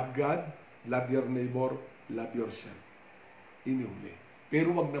 Love God, love your neighbor, love yourself. Inihuli.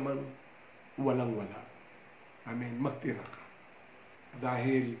 Pero wag naman walang-wala. Amen. Magtira ka.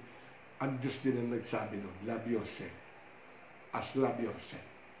 Dahil ang Diyos din ang nagsabi nun, love yourself. As love yourself.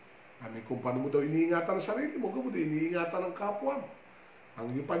 Amen. Kung paano mo daw iniingatan ang sarili mo, kung mo daw iniingatan ang kapwa mo, ang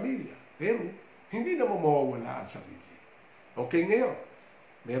iyong pamilya. Pero, hindi naman mawawala ang sarili. Okay, ngayon,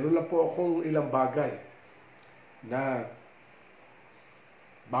 meron lang po akong ilang bagay na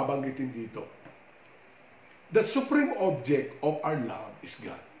babanggitin dito. The supreme object of our love is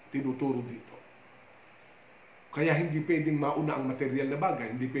God. Tinuturo dito. Kaya hindi pwedeng mauna ang material na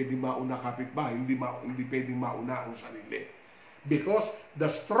bagay, hindi pwedeng mauna kapitbahay, hindi pwedeng mauna ang sarili. Because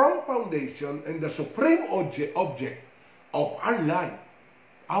the strong foundation and the supreme object of our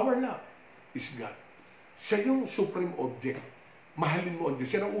love is God. Siya yung supreme object. Mahalin mo ang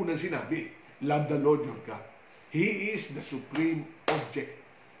Diyos. Siya ang unang sinabi. Love the Lord your God. He is the supreme object.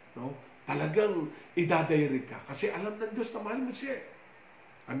 No? Talagang idadayari ka. Kasi alam ng Diyos na mahal mo siya.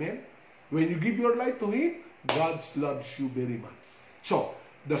 Amen? When you give your life to Him, God loves you very much. So,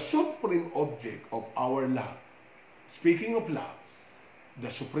 the supreme object of our love, speaking of love,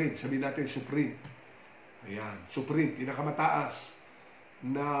 the supreme, sabihin natin supreme. Ayan, supreme, pinakamataas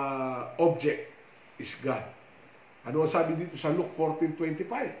na object is God. Ano ang sabi dito sa Luke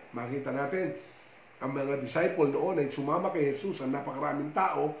 14:25? Makita natin, ang mga disciple noon ay sumama kay Jesus, ang napakaraming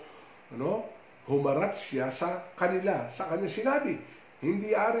tao, humarap siya sa kanila. Sa kanya sinabi,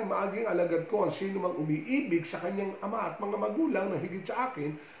 hindi ari maaging alagad ko ang sino mang umiibig sa kanyang ama at mga magulang na higit sa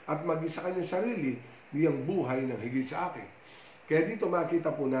akin at maging sa kanyang sarili niyang buhay ng higit sa akin. Kaya dito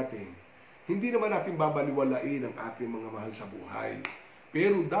makita po natin, hindi naman natin babaliwalain ang ating mga mahal sa buhay.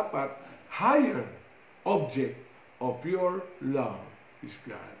 Pero dapat higher object of your love is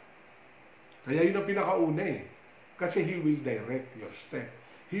God. Kaya yun ang pinakauna eh. Kasi He will direct your step.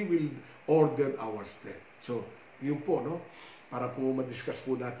 He will order our step. So, yun po, no? Para po ma-discuss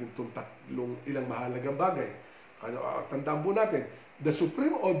po natin itong ilang mahalagang bagay. Tandaan po natin, the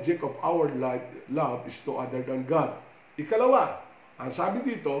supreme object of our love is no other than God. Ikalawa, ang sabi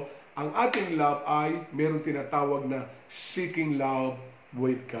dito, ang ating love ay meron tinatawag na seeking love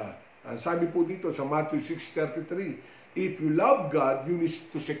with God. Ang sabi po dito sa Matthew 6:33, if you love God, you need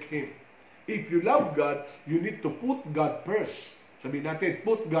to seek Him. If you love God, you need to put God first. Sabihin natin,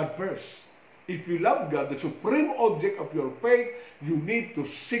 put God first. If you love God, the supreme object of your faith, you need to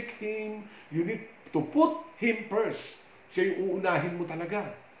seek Him. You need to put Him first. Siya yung uunahin mo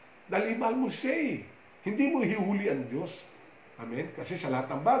talaga. Dahil mahal mo siya eh. Hindi mo hihuli ang Diyos. Amen? Kasi sa lahat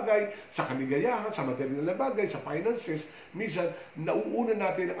ng bagay, sa kaligayahan, sa material na bagay, sa finances, minsan, nauuna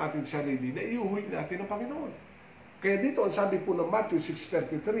natin ang ating sarili na iuhuli natin ng Panginoon. Kaya dito, ang sabi po ng Matthew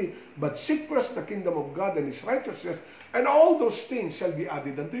 6:33, but seek first the kingdom of God and His righteousness, and all those things shall be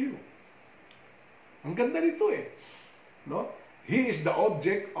added unto you. Ang ganda nito eh. No? He is the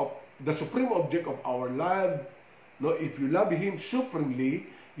supreme object of our life. No? If you love Him supremely,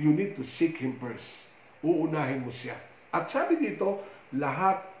 you need to seek Him first. Uunahin mo siya. At sabi dito,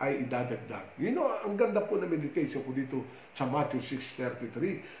 lahat ay idadagdag. Ang ganda po na meditation po dito sa Matthew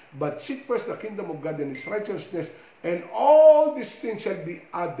 6:33. But seek first the kingdom of God and His righteousness, and all these things shall be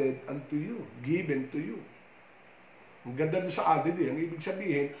added unto you, given to you. Ang ganda doon sa added eh. Ang ibig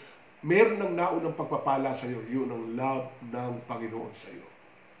sabihin, meron ng naunang pagpapala sa iyo. Yun ang love ng Panginoon sa iyo.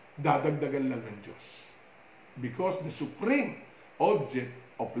 Dadagdagan lang ng Diyos. Because the supreme object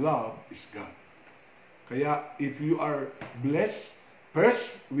of love is God. Kaya, if you are blessed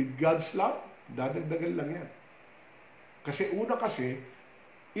first with God's love, dadagdagan lang yan. Kasi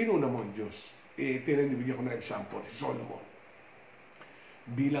inuna mo ang Diyos. Tinanibigyan ko na example, si Solomon.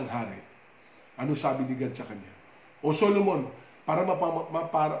 Bilang hari. Ano sabi ni God sa kanya? O Solomon, para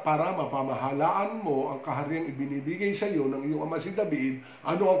mapamahalaan mo ang kahariang ibinibigay sa iyo ng iyong ama si David,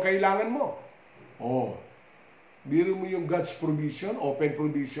 ano ang kailangan mo? Biro mo yung God's provision, open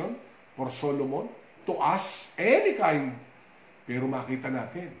provision for Solomon, to us, any kind. Pero makita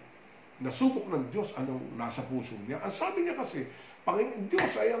natin, nasubok ng Diyos anong nasa puso niya. Ang sabi niya kasi, Panginoon Diyos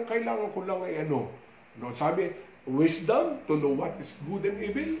ay ang kailangan ko lang ay ano. Sabi, wisdom to know what is good and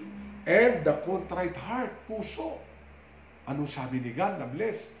evil, and the contrite heart, puso. Anong sabi ni God na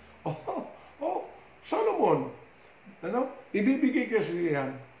bless? Solomon, ibibigay ko sa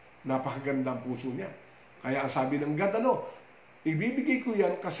iyan, napakagandang puso niya. Kaya ang sabi ng God, ibibigay ko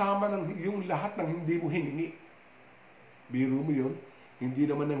yan kasama ng yung lahat ng hindi mo hiningi. Biro mo yun, hindi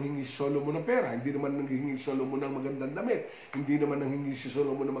naman nang hingi si Solomon ng pera, hindi naman nang hingi si Solomon ng magandang damit, hindi naman nang hingi si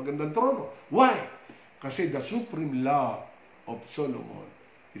Solomon ng magandang trono. Why? Kasi the supreme love of Solomon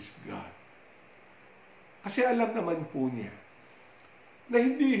is God. Kasi alam naman po niya na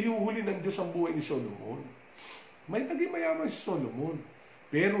hindi hihuhuli ng Diyos ang buhay ni Solomon. May naging mayaman si Solomon.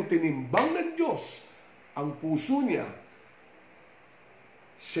 Pero tinimbang ng Diyos ang puso niya,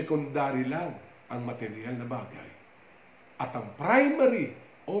 secondary lang ang material na bagay. At ang primary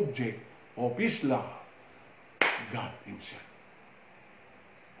object of His love, God Himself.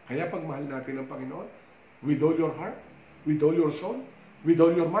 Kaya pagmahal natin ang Panginoon, with all your heart, with all your soul, with all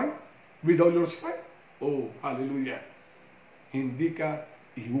your mind, with all your strength, hallelujah. Hindi ka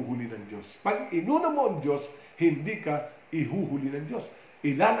ihuhuli ng Diyos. Pag inuna mo ang Diyos, hindi ka ihuhuli ng Diyos.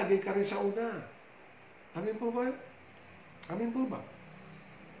 Ilalagay ka rin sa una. Amin po ba? Amin po ba?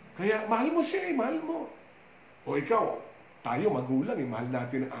 Kaya mahal mo siya mahal mo. O ikaw, tayo magulang mahal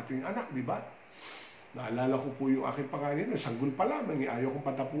natin ang ating anak, di ba? Naalala ko po yung aking pangalan, sanggol pa lamang, ayaw kong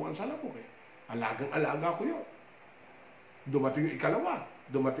patapuan sa lamok Alagang-alaga ko yun. Dumating yung ikalawa,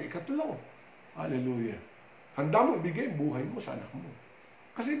 dumating ikatlo. Hallelujah. Handa mo ibigay buhay mo sa anak mo.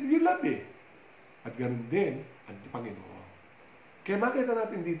 Kasi you love At ganoon din ang Panginoon. Kaya makita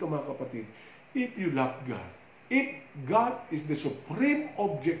natin dito mga kapatid, if you love God, if God is the supreme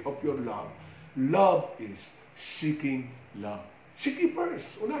object of your love, love is seeking love. Seek Him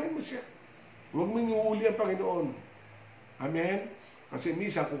first. Unahin mo siya. Huwag mong iuuli ang Panginoon. Amen? Kasi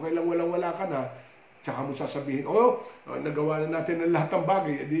minsan, kung kailang walang-wala ka na, Tsaka mo sasabihin, nagawa na natin ang lahat ng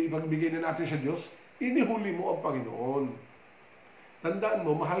bagay, di ipagbigay na natin sa Diyos. Inihuli mo ang Panginoon. Tandaan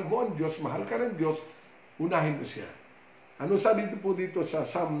mo, mahal mo ang Diyos, mahal ka ng Diyos, unahin mo siya. Ano sabi po dito sa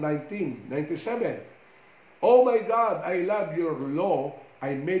Psalm 19:97? Oh my God, I love your law,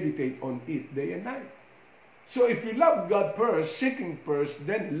 I meditate on it day and night. So if you love God first, seeking first,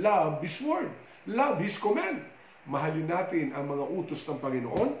 then love His word. Love His command. Mahalin natin ang mga utos ng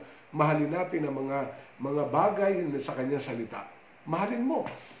Panginoon. Mahalin natin ang mga bagay na sa Kanyang salita. Mahalin mo.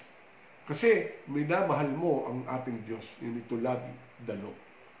 Kasi minamahal mo ang ating Diyos. You need to love the law.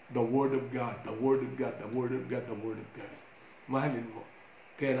 The Word of God, the Word of God, the Word of God, the Word of God. Mahalin mo.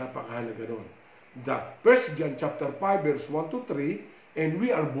 Kaya napakahalaga nun. The 1 John chapter 5 verse 1 to 3, and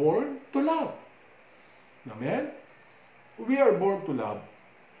we are born to love. Amen? We are born to love.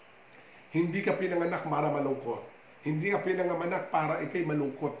 Hindi ka pinanganak para malungkot. Hindi ka pinanganak para ikay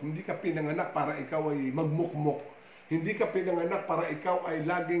malungkot. Hindi ka pinanganak para ikaw ay magmukmok. Hindi ka pinanganak para ikaw ay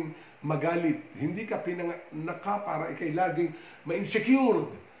laging magalit. Hindi ka pinanganak para ikay laging ma-insecure.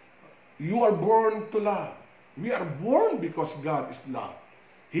 You are born to love. We are born because God is love.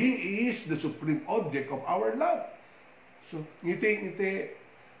 He is the supreme object of our love. So, ngiti-ngiti.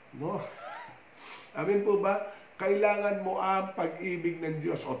 No? Amin po ba? Kailangan mo ang pag-ibig ng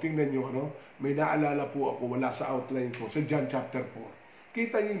Diyos. O tingnan nyo, may naalala po ako, wala sa outline ko, sa John chapter 4.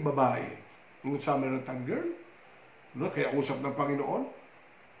 Kita niyo yung babae, yung Samaritan girl, kaya usap ng Panginoon,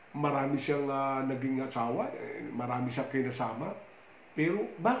 marami siyang naging asawa, marami siyang kinasama. Pero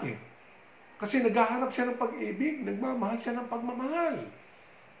bakit? Kasi naghahanap siya ng pag-ibig, nagmamahal siya ng pagmamahal.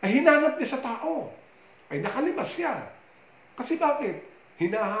 Ay hinanap niya sa tao. Ay nakalimas siya. Kasi bakit?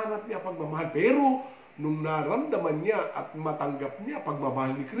 Hinahanap niya pagmamahal. Pero nung naramdaman niya at matanggap niya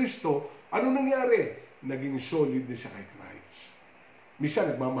pagmamahal ni Kristo, ano nangyari? Naging solid na siya kay Christ.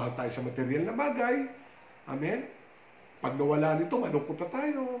 Minsan nagmamahal tayo sa material na bagay. Amen? Pag nawala nito, malungkot na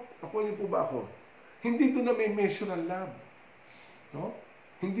tayo. Ako, niyo po ba ako? Hindi doon na may measure ang love. No?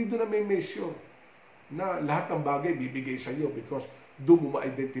 Hindi doon na may measure na lahat ng bagay bibigay sa iyo because doon mo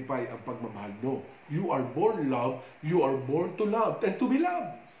ma-identify ang pagmamahal. No. You are born love, you are born to love and to be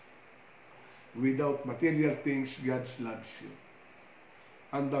loved. Without material things, God loves you.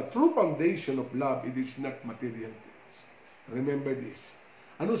 And the true foundation of love, it is not material things. Remember this.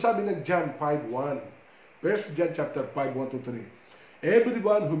 Ano sabi ng John 5:1? 1 John chapter 5:1 to 3.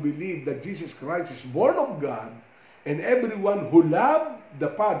 Everyone who believes that Jesus Christ is born of God, and everyone who loved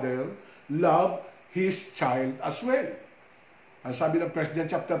the Father, loved His child as well. Ang sabi ng 1 John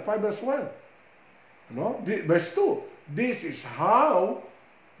chapter 5 verse 1. Verse 2. This is how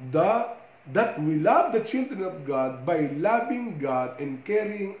that we love the children of God by loving God and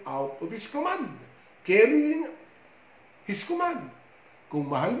carrying out of His command. Carrying His command. Kung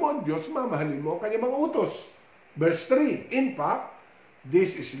mahal mo ang Diyos, mamahalin mo ang Kanyang mga utos. Verse 3. In fact,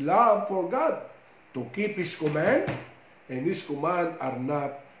 this is love for God, to keep His command, and His command are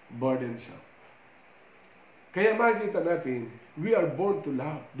not burdensome. Kaya makikita natin, we are born to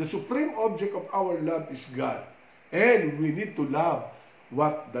love. The supreme object of our love is God. And we need to love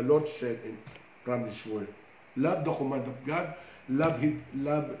what the Lord said from His Word. Love the command of God, love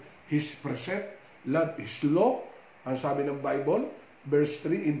His precept, love His law. Ang sabi ng Bible, verse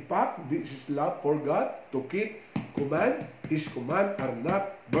 3, in fact, this is love for God, to keep command. His command are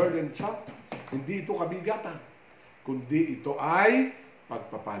not burdensome. Hindi ito kabigatan, kundi ito ay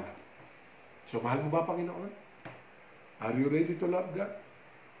pagpapala. So, mahal mo ba, Panginoon? Are you ready to love God?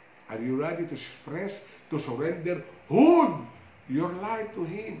 Are you ready to express, to surrender, hold your life to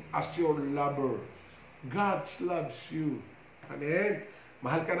Him as your lover? God loves you. Amen?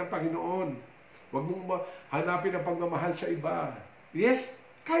 Mahal ka ng Panginoon. Huwag mong hanapin ang pagmamahal sa iba. Yes,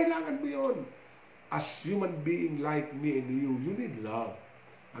 kailangan mo yun. As human being like me and you need love.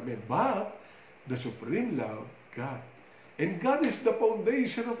 Amen? But, the supreme love, God. And God is the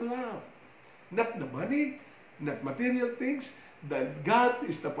foundation of love. Not the money, not material things, that God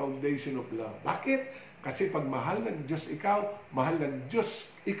is the foundation of love. Bakit? Kasi pag mahal ng Diyos ikaw, mahal ng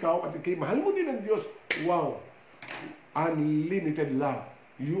Diyos ikaw, at ikay mahal mo din ng Diyos, wow! Unlimited love.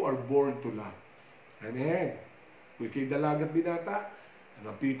 You are born to love. Amen. Kung ikay dalagat binata,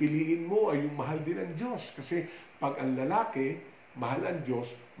 ang pipiliin mo ay yung mahal din ng Diyos. Kasi pag ang lalaki, mahal ang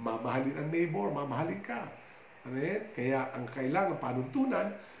Diyos, mamahalin ang neighbor, mamahalin ka. Amen? Kaya ang kailangan panuntunan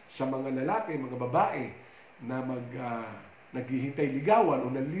sa mga lalaki, mga babae, na naghihintay ligawan o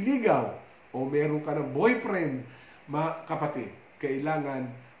nanliligaw o meron ka ng boyfriend, kapatid, kailangan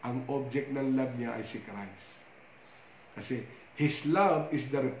ang object ng love niya ay si Christ. Kasi His love is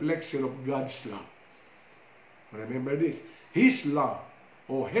the reflection of God's love. Remember this. His love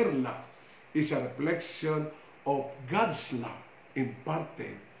o her love is a reflection of God's love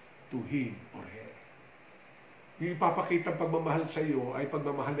imparted to him or her. Yung ipapakita pagmamahal sa iyo ay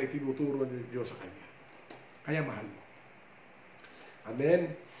pagmamahal na itinuturo ng Diyos sa Kanya. Kaya mahal mo.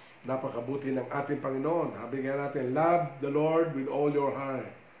 Amen? Napakabuti ng ating Panginoon. Sabi nga natin, love the Lord with all your heart.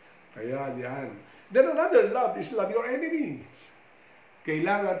 Kaya yan. Then another love is love your enemies.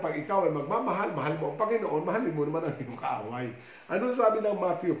 Kailangan pag ikaw ay magmamahal, mahal mo ang Panginoon, mahalin mo naman ang iyong kaaway. Ano sabi ng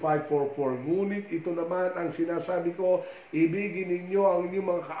Matthew 5:44? Ngunit ito naman ang sinasabi ko, ibigin ninyo ang inyong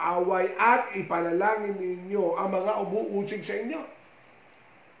mga kaaway at ipanalangin ninyo ang mga umuusig sa inyo.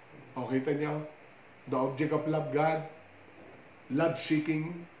 O, kita niyo? The object of love God, love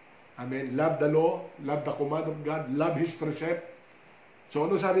seeking, amen, love the law, love the command of God, love His precept. So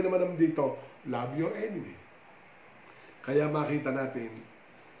ano sabi naman dito? Love your enemy. Kaya makita natin,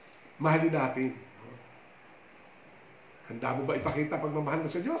 mahalin natin. Handa mo ba ipakita pagmamahal mo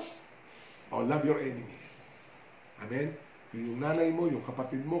sa Diyos? O love your enemies. Amen? Yung nanay mo, yung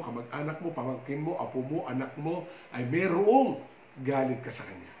kapatid mo, kamag-anak mo, pamangkin mo, apo mo, anak mo, ay mayroong galit ka sa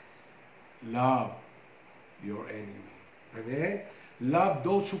kanya. Love your enemy. Amen? Love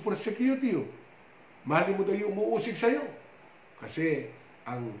those who persecute you. Mahalin mo daw yung umuusig sa'yo. Kasi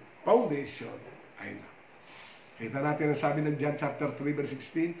ang foundation ay love. Kita natin ang sabi ng John chapter 3 verse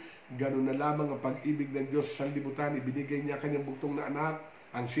 16, ganun na lamang ang pag-ibig ng Diyos sa sanlibutan, ibinigay niya kanyang bugtong na anak,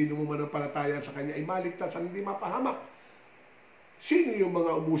 ang sino mo manampalataya sa kanya ay maligtas at hindi mapahamak. Sino yung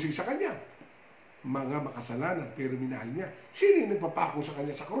mga umusig sa kanya? Mga makasalanan, pero minahal niya. Sino yung nagpapako sa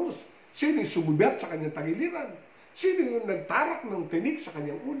kanya sa krus? Sino yung sumubat sa kanyang tagiliran? Sino yung nagtarak ng tinik sa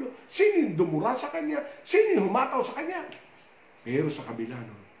kanyang ulo? Sino yung dumura sa kanya? Sino yung humataw sa kanya? Pero sa kabila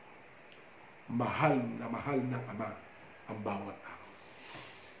nun, mahal ng Ama ang bawat tao.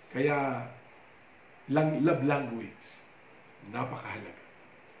 Kaya, love language, napakahalaga.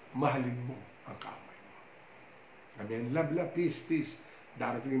 Mahalin mo ang kaaway mo. Amen? Love, peace.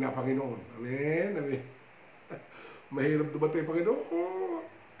 Darating na Panginoon. Amen? Amen. Mahirap dumatay Panginoon.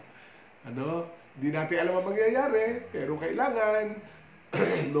 Di natin alam ang mangyayari, pero kailangan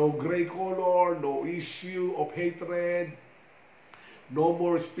no gray color, no issue of hatred, no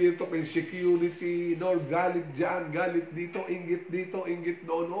more spirit of insecurity, no galit dyan, galit dito, inggit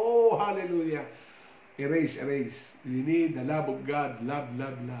doon. Oh, hallelujah. Erase. You need the love of God. Love.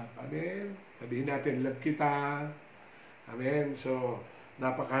 Amen? Sabihin natin, love kita. Amen? So,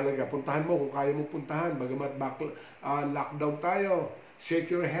 napakahalaga. Puntahan mo kung kaya mo puntahan. Bagamat lockdown tayo.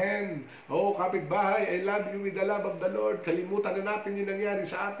 Shake your hand. Oh, kapitbahay, I love you with the love of the Lord. Kalimutan na natin yung nangyari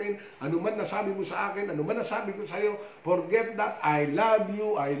sa atin. Ano man nasabi mo sa akin, ano man nasabi ko sa iyo, forget that. I love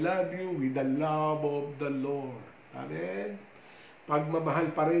you with the love of the Lord. Amen?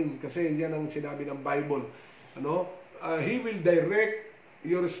 Pagmamahal pa rin, kasi yan ang sinabi ng Bible. He will direct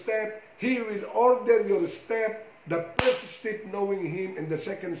your step. He will order your step. The first step, knowing Him, and the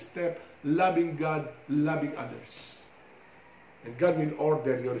second step, loving God, loving others. And God will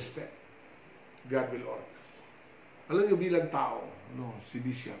order your step. God will order. Alam niyo bilang tao, si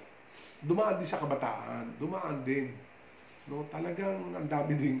Bishop, dumaan din sa kabataan, dumaan din. Talagang ang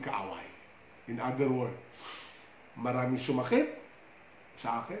dami din kaaway. In other words, maraming sumakit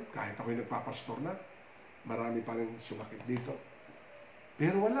sa akin, kahit ako'y nagpapastor na, marami pa rin sumakit dito.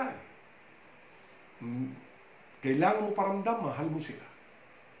 Pero wala eh. Kailangan mo paramdam, mahal mo sila.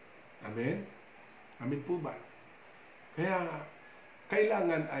 Amen? Amen po ba? Kaya,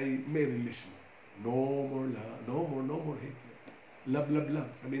 kailangan ay may release mo. No more love, no more hatred. Love.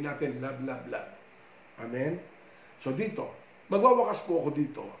 Sabihin natin, love. Amen? So dito, magwawakas po ako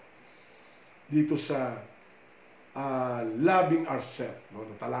dito sa loving ourselves.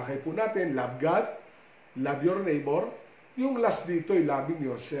 Natalakay po natin, love God, love your neighbor. Yung last dito ay loving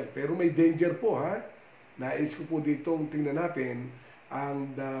yourself. Pero may danger po, ha? Nais ko po ditong tingnan natin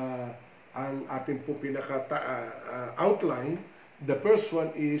ang ating po outline. The first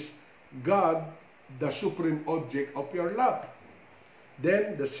one is God, the supreme object of your love.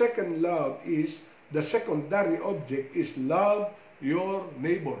 Then the second love is, the secondary object is love your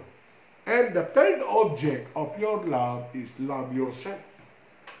neighbor. And the third object of your love is love yourself.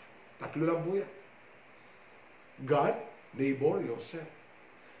 Tatlo lang po yan. God, neighbor, yourself.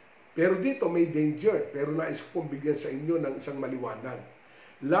 Pero dito may danger. Pero nais ko pong bigyan sa inyo ng isang maliwanag.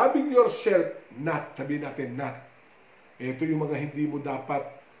 Loving yourself, not. Sabihin natin, not. Ito yung mga hindi mo dapat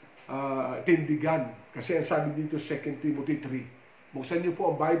tindigan. Kasi ang sabi dito 2 Timothy 3. Buksan niyo po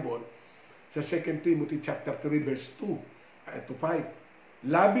ang Bible sa 2 Timothy chapter 3 verse 2 to 5.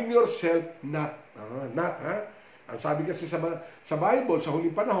 Loving yourself, not. Ang sabi kasi sa Bible, sa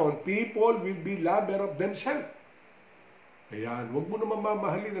huling panahon, people will be lover of themselves. Ayan, huwag mo naman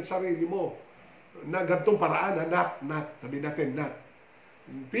mamahalin ang sarili mo na gantong paraan, not. Sabi natin, not.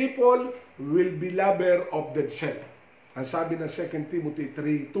 People will be lover of themselves. Ang sabi ng 2 Timothy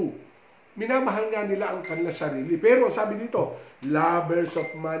 3:2. Minamahal nga nila ang kanilang sarili. Pero sabi dito, lovers of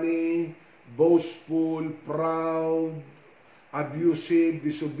money, boastful, proud, abusive,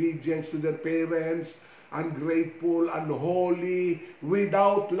 disobedient to their parents, ungrateful, unholy,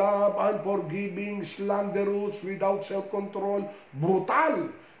 without love, unforgiving, slanderous, without self-control, brutal,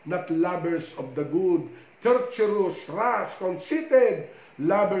 not lovers of the good, treacherous, rash, conceited,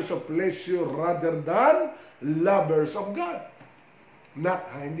 lovers of pleasure rather than lovers of God. Not,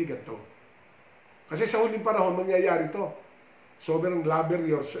 hindi ganito. Kasi sa huling panahon, mangyayari to. Sobrang loving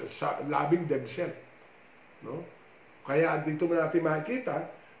themselves. No? Kaya dito mo natin makikita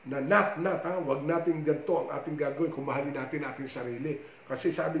na wag natin ganito ang ating gagawin kung mahalin natin ating sarili.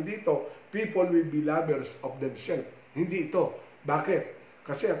 Kasi sabi dito, people will be lovers of themselves. Hindi ito. Bakit?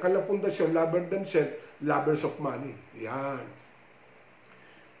 Kasi ang kanilang pundasyon, lover themselves, lovers of money. Yan.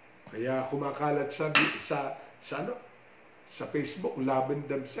 Kaya kumakalat sa Facebook, loving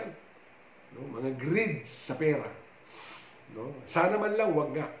themselves. No? Mga greed sa pera. No? Sana man lang,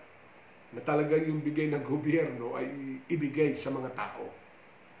 wag nga, na talaga yung bigay ng gobyerno ay ibigay sa mga tao.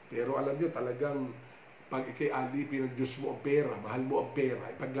 Pero alam nyo, talagang pag ikay alipin ng Diyos mo ang pera, mahal mo ang pera,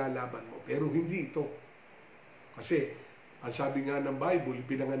 ipaglalaban mo. Pero hindi ito. Kasi, ang sabi nga ng Bible,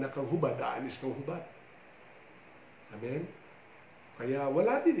 pinanganak ang hubad, aalis kang hubad. Amen? Kaya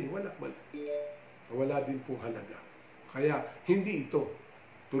wala din wala. Wala din pong halaga. Kaya, hindi ito.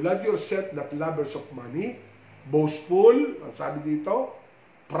 To love yourself, not lovers of money, boastful, ang sabi dito,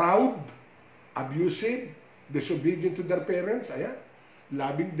 proud, abusive, disobedient to their parents, ayan,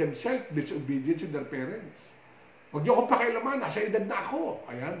 loving themselves, disobedient to their parents. Huwag niyo akong pakialaman, nasa edad na ako.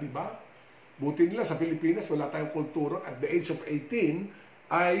 Ayan, di ba? Buti nila sa Pilipinas, wala tayong kultura. At the age of 18,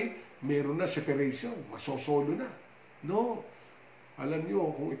 ay meron na separation. Masosolo na. No. Alam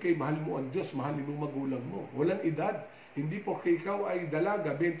niyo, kung ikay mahal mo ang Diyos, mahalin mo magulang mo. Walang edad. Hindi porque ikaw ay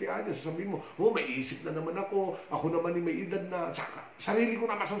dalaga, 20 anyos, sasabihin mo, oh, may isip na naman ako naman ay may edad na, tsaka, sarili ko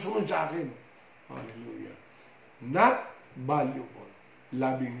na masusunod sa akin. Hallelujah. Not valuable.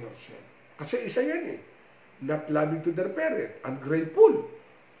 Loving yourself. Kasi isa yan Not loving to their parent. Ungrateful.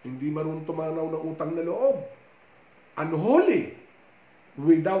 Hindi marunong tumanaw ng utang na loob. Unholy.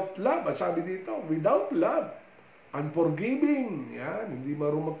 Without love. At sabi dito, without love. Unforgiving. Yan. Hindi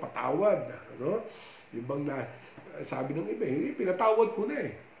marunong magpatawad. Ano? Yung bang na, sabi ng iba, pinatawad ko na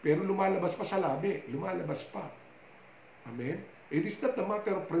Pero lumalabas pa sa labi. Lumalabas pa. Amen? It is not a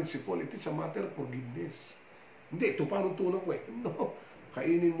matter of principle. It is a matter of forgiveness. Hindi, ito paano tulong ko No.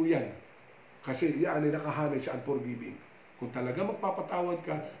 Kainin mo yan. Kasi yan ay nakahanay sa unforgiving. Kung talaga magpapatawad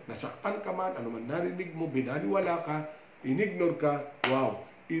ka, nasaktan ka man, ano man narinig mo, binaliwala ka, inignore ka, wow.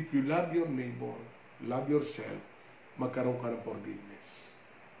 If you love your neighbor, love yourself, magkaroon ka ng forgiveness.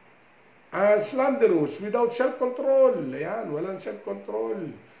 Slanderous, without self-control. Ayan, walang self-control.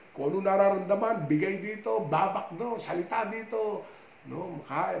 Kung ano nararamdaman, bigay dito, babak salita dito. No,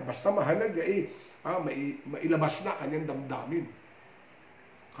 basta mahalaga mailabas na kanyang damdamin.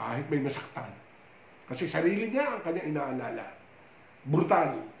 Kahit may masaktan. Kasi sarili niya ang kanyang inaalala.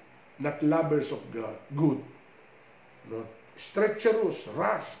 Brutal. Not lovers of God. Good. No? Treacherous,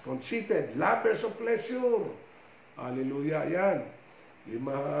 rash, conceited, lovers of pleasure. Hallelujah. Yan. Yung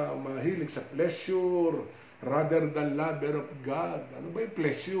mahilig sa pleasure rather than lover of God. Ano ba yung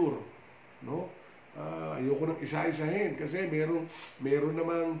pleasure? No? Ayoko nang isa-isahin kasi meron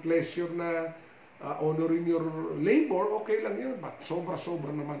namang pleasure na honoring your labor, okay lang yun. But sobra-sobra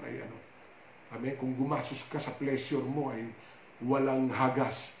naman ay Amen? Kung gumasos ka sa pleasure mo ay walang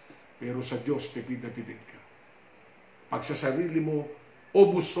hagas. Pero sa Diyos, tipid na tipid ka. Pag sa sarili mo,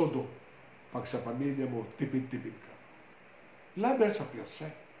 obusodo. Pag sa pamilya mo, tipid-tipid ka. Lovers of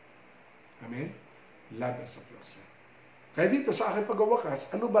yourself. Amen? Lovers of yourself. Kaya dito sa aking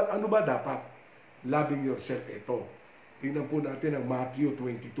pagwawakas, ano ba dapat? Loving yourself, ito. Tingnan po natin ang Matthew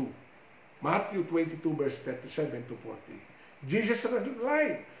 22. Matthew 22 verse 37 to 40. Jesus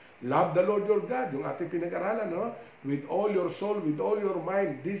replied, love the Lord your God, yung ating pinag-aralan, no? With all your soul, with all your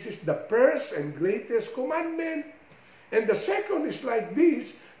mind. This is the first and greatest commandment. And the second is like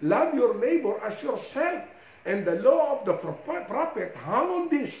this, love your neighbor as yourself. And the law of the prophet hang on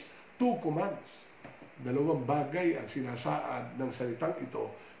these two commands. Dalawang bagay ang sinasaad ng salitang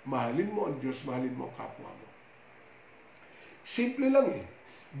ito. Mahalin mo ang Diyos, mahalin mo ang kapwa mo. Simple lang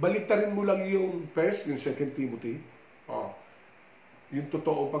Baliktarin mo lang yung first, yung 2 Timothy. Yung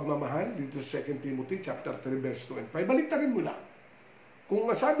totoong pagmamahal, dito sa 2 Timothy, chapter 3, verse 2 and 5. Baliktarin mo lang. Kung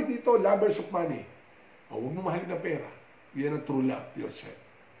sabi dito, lovers of money, huwag mo mahalin ng pera. Yan ang true love yourself.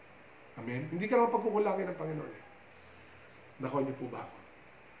 Amen? Hindi ka naman pagkukulangin ng Panginoon. Nakuha niyo po ba ako?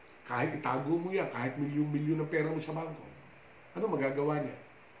 Kahit itago mo yan, kahit milyon-milyon ng pera mo sa bangko, ano magagawa niya?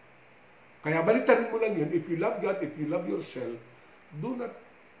 Kaya baliktarin mo lang yun, if you love God, if you love yourself, do not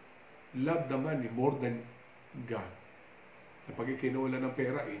love the money more than God. Pag ikinawala ng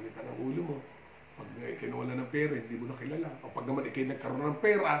pera, initan ang ulo mo. Pag ikinawala ng pera, hindi mo na kilala. O pag naman nagkaroon ng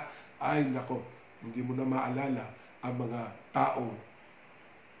pera, ay nako, hindi mo na maalala ang mga taong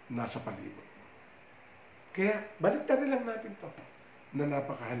nasa palibot mo. Kaya, baliktarin lang natin to na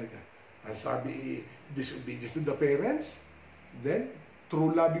napakahalaga. Ang sabi, disobedience to the parents, then,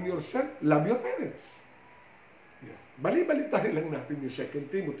 through loving yourself, love your parents. Yeah. Bali-baliktarin lang natin yung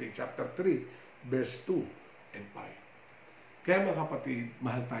 2 Timothy chapter 3, verse 2 and 5. Kaya mga kapatid,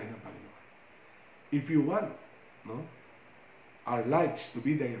 mahal tayo ng Panginoon. If you want, our lives to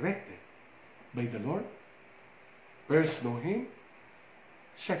be directed by the Lord, first, know Him.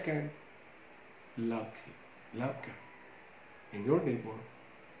 Second, love Him. Love God. And your neighbor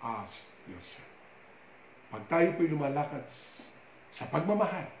as yourself. Pag tayo po'y lumalakad sa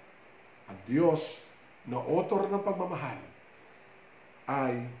pagmamahal, ang Diyos na author ng pagmamahal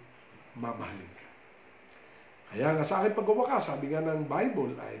ay mamahalin ka. Kaya nga sa aking pagwawakas, sabi nga ng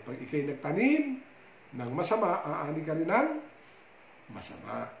Bible ay pag ikay nagtanim ng masama, aani ka rin ng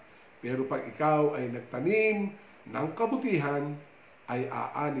masama. Pero pag ikaw ay nagtanim ng kabutihan, ay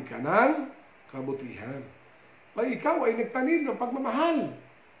aani ka ng kabutihan. Pag ikaw ay nagtanim ng pagmamahal,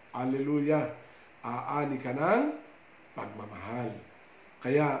 hallelujah, aani ka ng pagmamahal.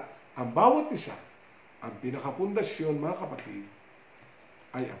 Kaya, ang bawat isa, ang pinakapundasyon, mga kapatid,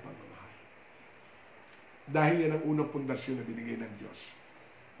 ay ang pagmamahal. Dahil yan ang unang pundasyon na binigay ng Diyos.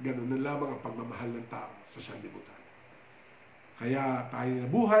 Ganun na lamang ang pagmamahal ng tao sa sanlibutan. Kaya tayo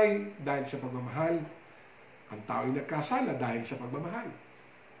nabuhay dahil sa pagmamahal. Ang tao ay nagkasala dahil sa pagmamahal.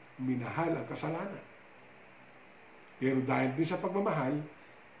 Minahal ang kasalanan. Pero dahil din sa pagmamahal,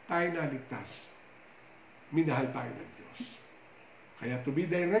 tayo naligtas. Minahal tayo ng Diyos. Kaya to be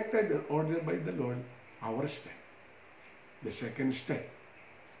directed and ordered by the Lord, our step. The second step,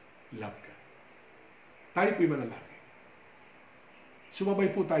 love God. Tayo po'y manalangin.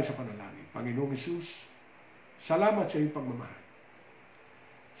 Sumabay po tayo sa panalangin. Panginoong Hesus, salamat sa iyong pagmamahal.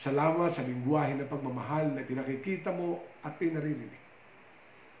 Salamat sa lingwahe ng pagmamahal na pinakikita mo at pinaririnig.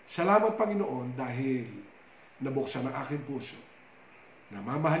 Salamat, Panginoon, dahil nabuksan ang aking puso na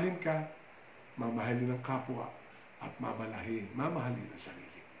mamahalin ka, mamahalin ang kapwa, at mamahalin ang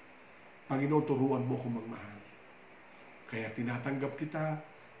sarili. Panginoon, turuan mo akong magmahal. Kaya tinatanggap kita,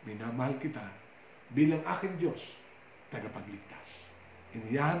 minamahal kita, bilang aking Diyos, tagapagligtas.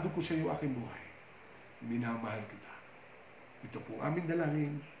 Inihahandog ko sa iyo aking buhay. Minamahal kita. Ito po aming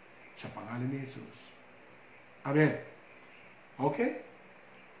dalangin sa pangalan ni Jesus. Amen. Okay?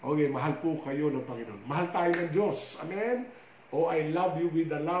 Okay, mahal po kayo ng Panginoon. Mahal tayo ng Diyos. Amen? Oh, I love you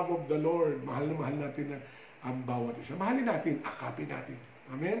with the love of the Lord. Mahal na mahal natin ang bawat isa. Mahalin natin, akapin natin.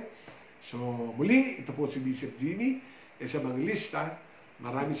 Amen? So, muli, ito po si Bishop Jimmy. Sa mga lista,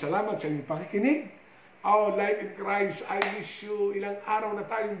 maraming salamat sa inyong pakikinig. Oh, life in Christ, I wish you ilang araw na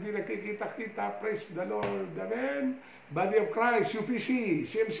tayo hindi nagkikita-kita. Praise the Lord. Amen? Body of Christ, UPC,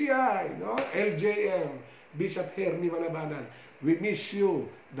 CMCI, no? LJM, Bishop Hernie Malabanan. We miss you,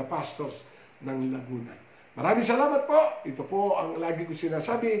 the pastors ng Laguna. Maraming salamat po. Ito po ang lagi ko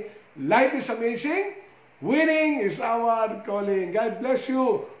sinasabi. Life is amazing. Winning is our calling. God bless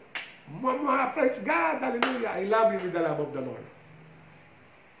you. Praise God. Hallelujah. I love you with the love of the Lord.